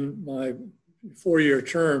 Earlier in my 4-year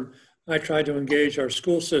term, I tried to engage our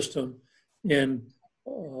school system in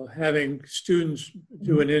having students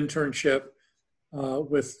do an internship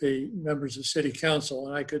with the members of City Council,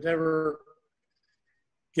 and I could never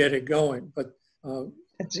get it going. But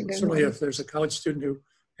certainly if there's a college student who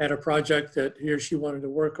had a project that he or she wanted to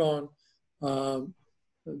work on,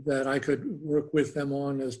 that I could work with them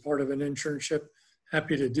on as part of an internship,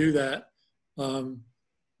 happy to do that.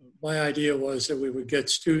 My idea was that we would get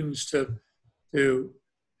students to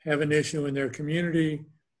have an issue in their community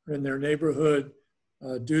or in their neighborhood,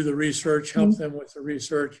 do the research, help them with the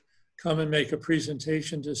research, come and make a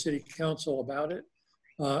presentation to City Council about it,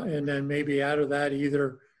 and then maybe out of that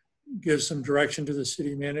either give some direction to the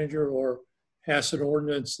city manager or pass an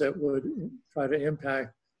ordinance that would try to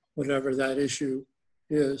impact whatever that issue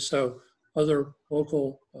is. So other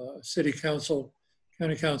local city council,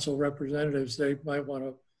 county council representatives, they might want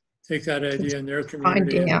to take that idea in their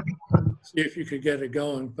community and see if you could get it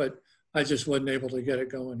going. But I just wasn't able to get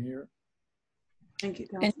it going here. Thank you,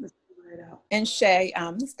 and Shay,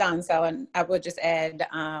 this is Doncella, and I would just add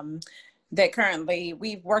that currently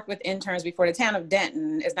we've worked with interns before. The town of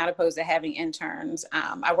Denton is not opposed to having interns.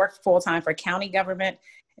 I work full-time for county government,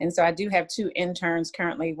 and so I do have 2 interns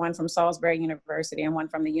currently, one from Salisbury University and one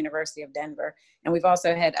from the University of Denver. And we've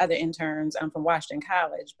also had other interns from Washington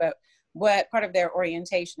College. But what part of their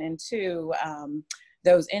orientation into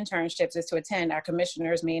those internships is to attend our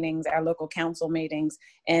commissioners meetings, our local council meetings,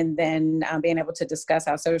 and then being able to discuss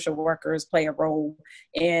how social workers play a role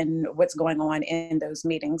in what's going on in those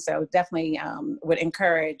meetings. So definitely would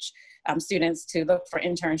encourage students to look for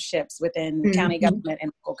internships within county government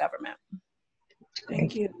and local government.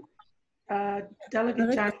 Thank you.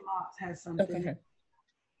 Delegate Johnny Mautz has something. Okay.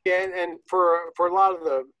 Yeah, and for a lot of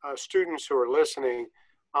the students who are listening,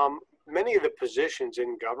 many of the positions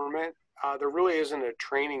in government, there really isn't a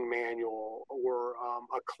training manual or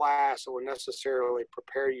a class that will necessarily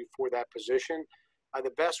prepare you for that position.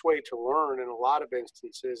 the best way to learn in a lot of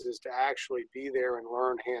instances is to actually be there and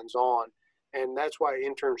learn hands-on. And that's why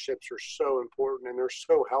internships are so important and they're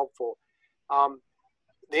so helpful.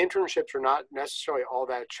 The internships are not necessarily all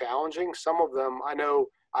that challenging. Some of them, I know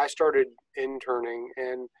I started interning,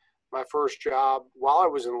 and my first job while I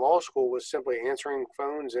was in law school was simply answering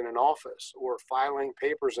phones in an office or filing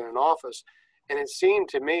papers in an office. And it seemed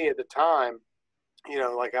to me at the time, you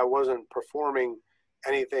know, like I wasn't performing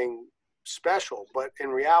anything special, but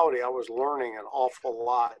in reality, I was learning an awful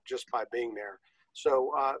lot just by being there.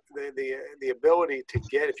 So the ability to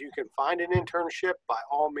get, if you can find an internship, by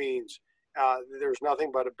all means, there's nothing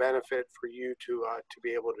but a benefit for you to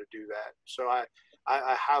be able to do that. So I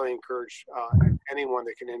highly encourage anyone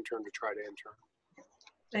that can intern to try to intern.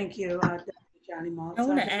 Thank you, Johnny Mautz. I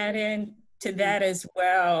want to add in to that as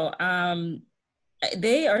well.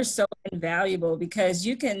 They are so invaluable because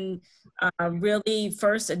you can really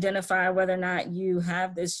first identify whether or not you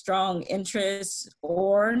have this strong interest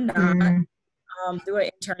or not. Through an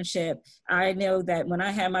internship. I know that when I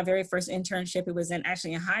had my very first internship, it was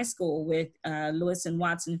actually in high school with Lewis and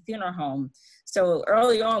Watson Funeral Home. So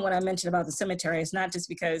early on when I mentioned about the cemetery, it's not just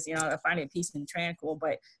because, you know, I find it peaceful and tranquil,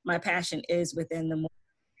 but my passion is within the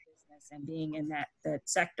business and being in that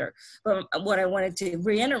sector. But what I wanted to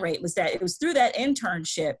reiterate was that it was through that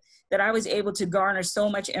internship that I was able to garner so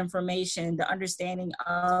much information, the understanding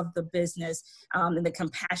of the business and the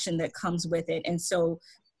compassion that comes with it. And so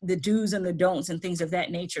the do's and the don'ts and things of that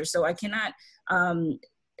nature. So I cannot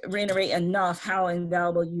reiterate enough how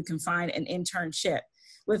invaluable you can find an internship.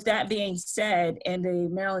 With that being said, in the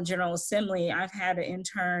Maryland General Assembly, I've had an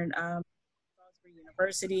intern from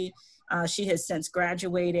University. She has since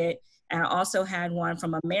graduated. And I also had one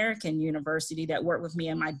from American University that worked with me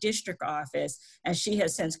in my district office, and she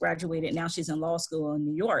has since graduated. Now she's in law school in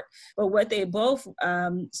New York. But what they both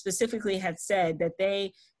specifically had said that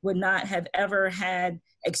they would not have ever had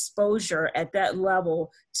exposure at that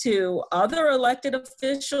level to other elected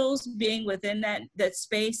officials being within that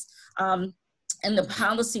space, and the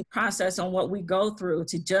policy process on what we go through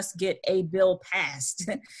to just get a bill passed.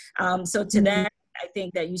 So to that, I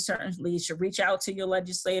think that you certainly should reach out to your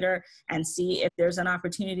legislator and see if there's an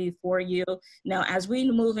opportunity for you. Now, as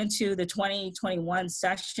we move into the 2021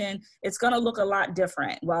 session, it's going to look a lot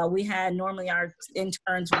different. While we had normally our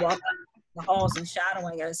interns walk the halls and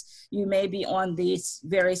shadowing us, you may be on this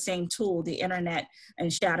very same tool, the internet,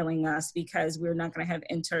 and shadowing us, because we're not going to have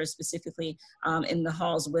interns specifically in the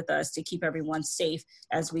halls with us to keep everyone safe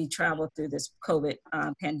as we travel through this COVID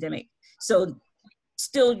pandemic. So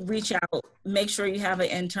still reach out, make sure you have an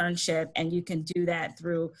internship, and you can do that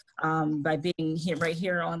through by being here right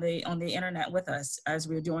here on the internet with us as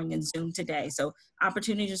we're doing in Zoom today. So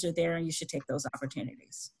opportunities are there and you should take those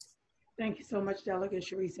opportunities. Thank you so much, Delegate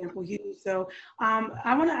Sheree Sample-Hughes. So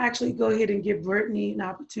I want to actually go ahead and give Brittany an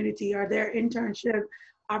opportunity. Are there internship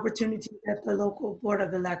opportunities at the local Board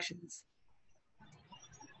of Elections?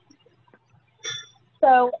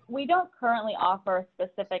 So we don't currently offer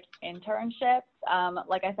specific internships.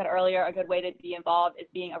 Like I said earlier, a good way to be involved is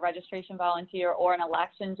being a registration volunteer or an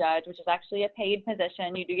election judge, which is actually a paid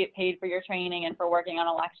position. You do get paid for your training and for working on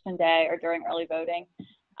election day or during early voting.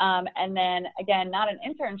 And then again, not an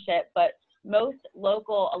internship, but most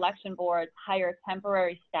local election boards hire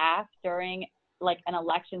temporary staff during like an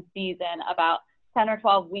election season, about 10 or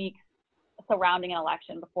 12 weeks surrounding an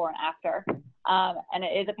election before and after. And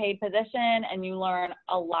it is a paid position, and you learn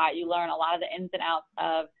a lot. You learn a lot of the ins and outs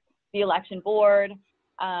of the election board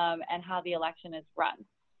and how the election is run.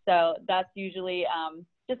 So that's usually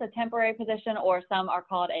just a temporary position, or some are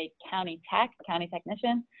called a county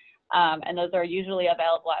technician. And those are usually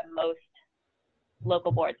available at most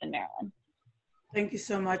local boards in Maryland. Thank you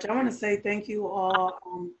so much. I want to say thank you all.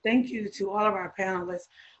 Thank you to all of our panelists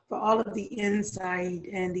for all of the insight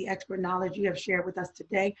and the expert knowledge you have shared with us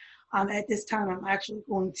today. At this time, I'm actually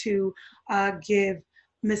going to give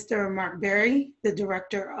Mr. Mark Berry, the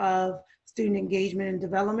Director of Student Engagement and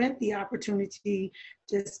Development, the opportunity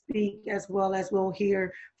to speak, as well as we'll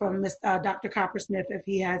hear from Dr. Coppersmith if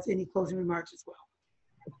he has any closing remarks as well.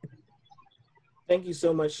 Thank you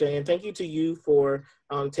so much, Shay, and thank you to you for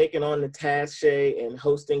taking on the task, Shay, and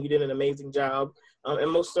hosting. You did an amazing job.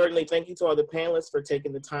 And most certainly, thank you to all the panelists for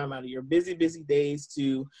taking the time out of your busy, busy days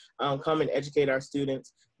to come and educate our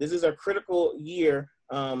students. This is a critical year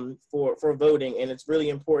for voting, and it's really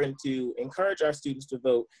important to encourage our students to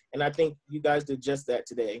vote. And I think you guys did just that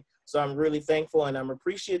today. So I'm really thankful and I'm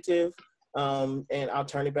appreciative, and I'll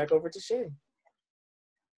turn it back over to Shay.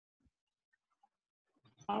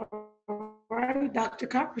 All right, Dr.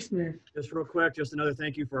 Coppersmith. Just real quick, just another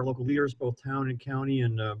thank you for our local leaders, both town and county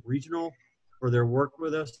and regional. for their work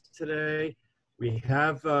with us today. We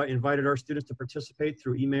have invited our students to participate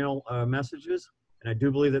through email messages, and I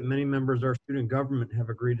do believe that many members of our student government have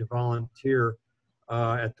agreed to volunteer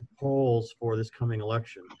at the polls for this coming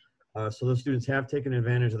election. So those students have taken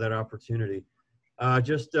advantage of that opportunity.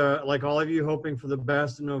 Just like all of you, hoping for the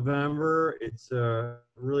best in November. It's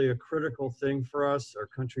really a critical thing for us. Our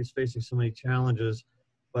country's facing so many challenges,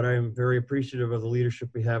 but I am very appreciative of the leadership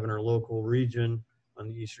we have in our local region on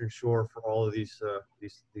the Eastern Shore for all of these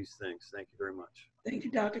things. Thank you very much. Thank you,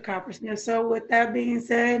 Dr. Coppersmith. So with that being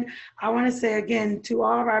said, I want to say again to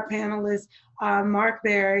all of our panelists, Mark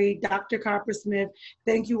Berry, Dr. Coppersmith,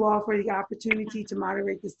 thank you all for the opportunity to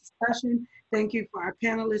moderate this discussion. Thank you for our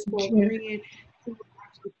panelists for agreeing to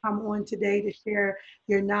actually come on today to share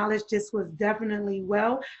your knowledge. This was definitely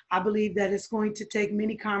well. I believe that it's going to take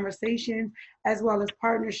many conversations as well as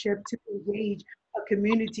partnership to engage a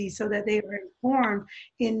community so that they are informed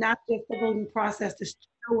in not just the voting process to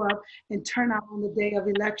show up and turn out on the day of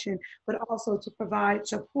election, but also to provide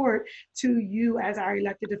support to you as our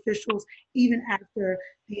elected officials even after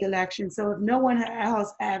the election. So if no one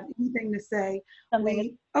else have anything to say,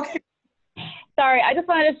 okay. Sorry, I just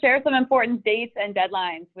wanted to share some important dates and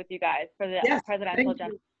deadlines with you guys for the presidential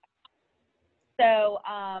general. So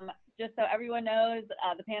just so everyone knows,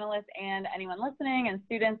 the panelists and anyone listening and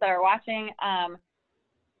students that are watching,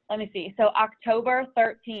 let me see. So October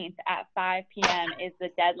 13th at 5 p.m. is the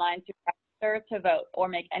deadline to register to vote or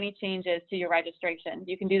make any changes to your registration.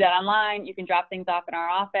 You can do that online. You can drop things off in our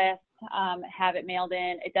office, have it mailed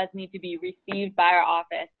in. It does need to be received by our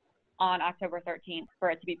office on October 13th for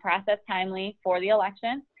it to be processed timely for the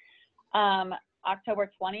election.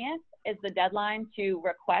 October 20th is the deadline to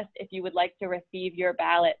request if you would like to receive your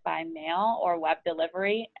ballot by mail or web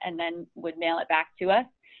delivery, and then would mail it back to us.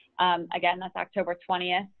 Again, that's October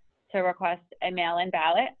 20th to request a mail-in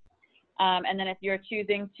ballot. And then if you're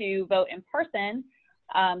choosing to vote in person,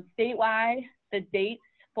 statewide, the dates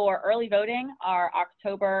for early voting are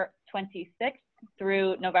October 26th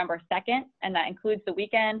through November 2nd, and that includes the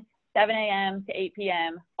weekend, 7 a.m. to 8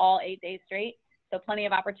 p.m., all 8 days straight. So plenty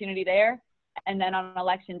of opportunity there. And then on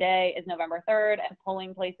election day is November 3rd, and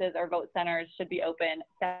polling places or vote centers should be open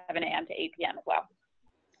 7 a.m. to 8 p.m. as well.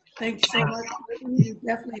 Thank you so much. We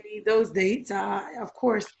definitely need those dates. Of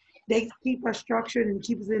course, they keep us structured and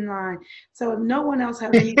keep us in line. So if no one else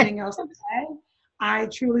has anything else to say, I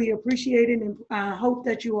truly appreciate it and hope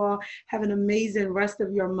that you all have an amazing rest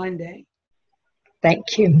of your Monday.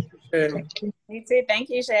 Thank you. Thank you. Me too. Thank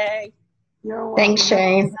you, Shay. You're welcome. Thanks,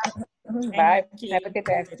 Shay. Bye. Have a good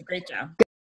day. Great job.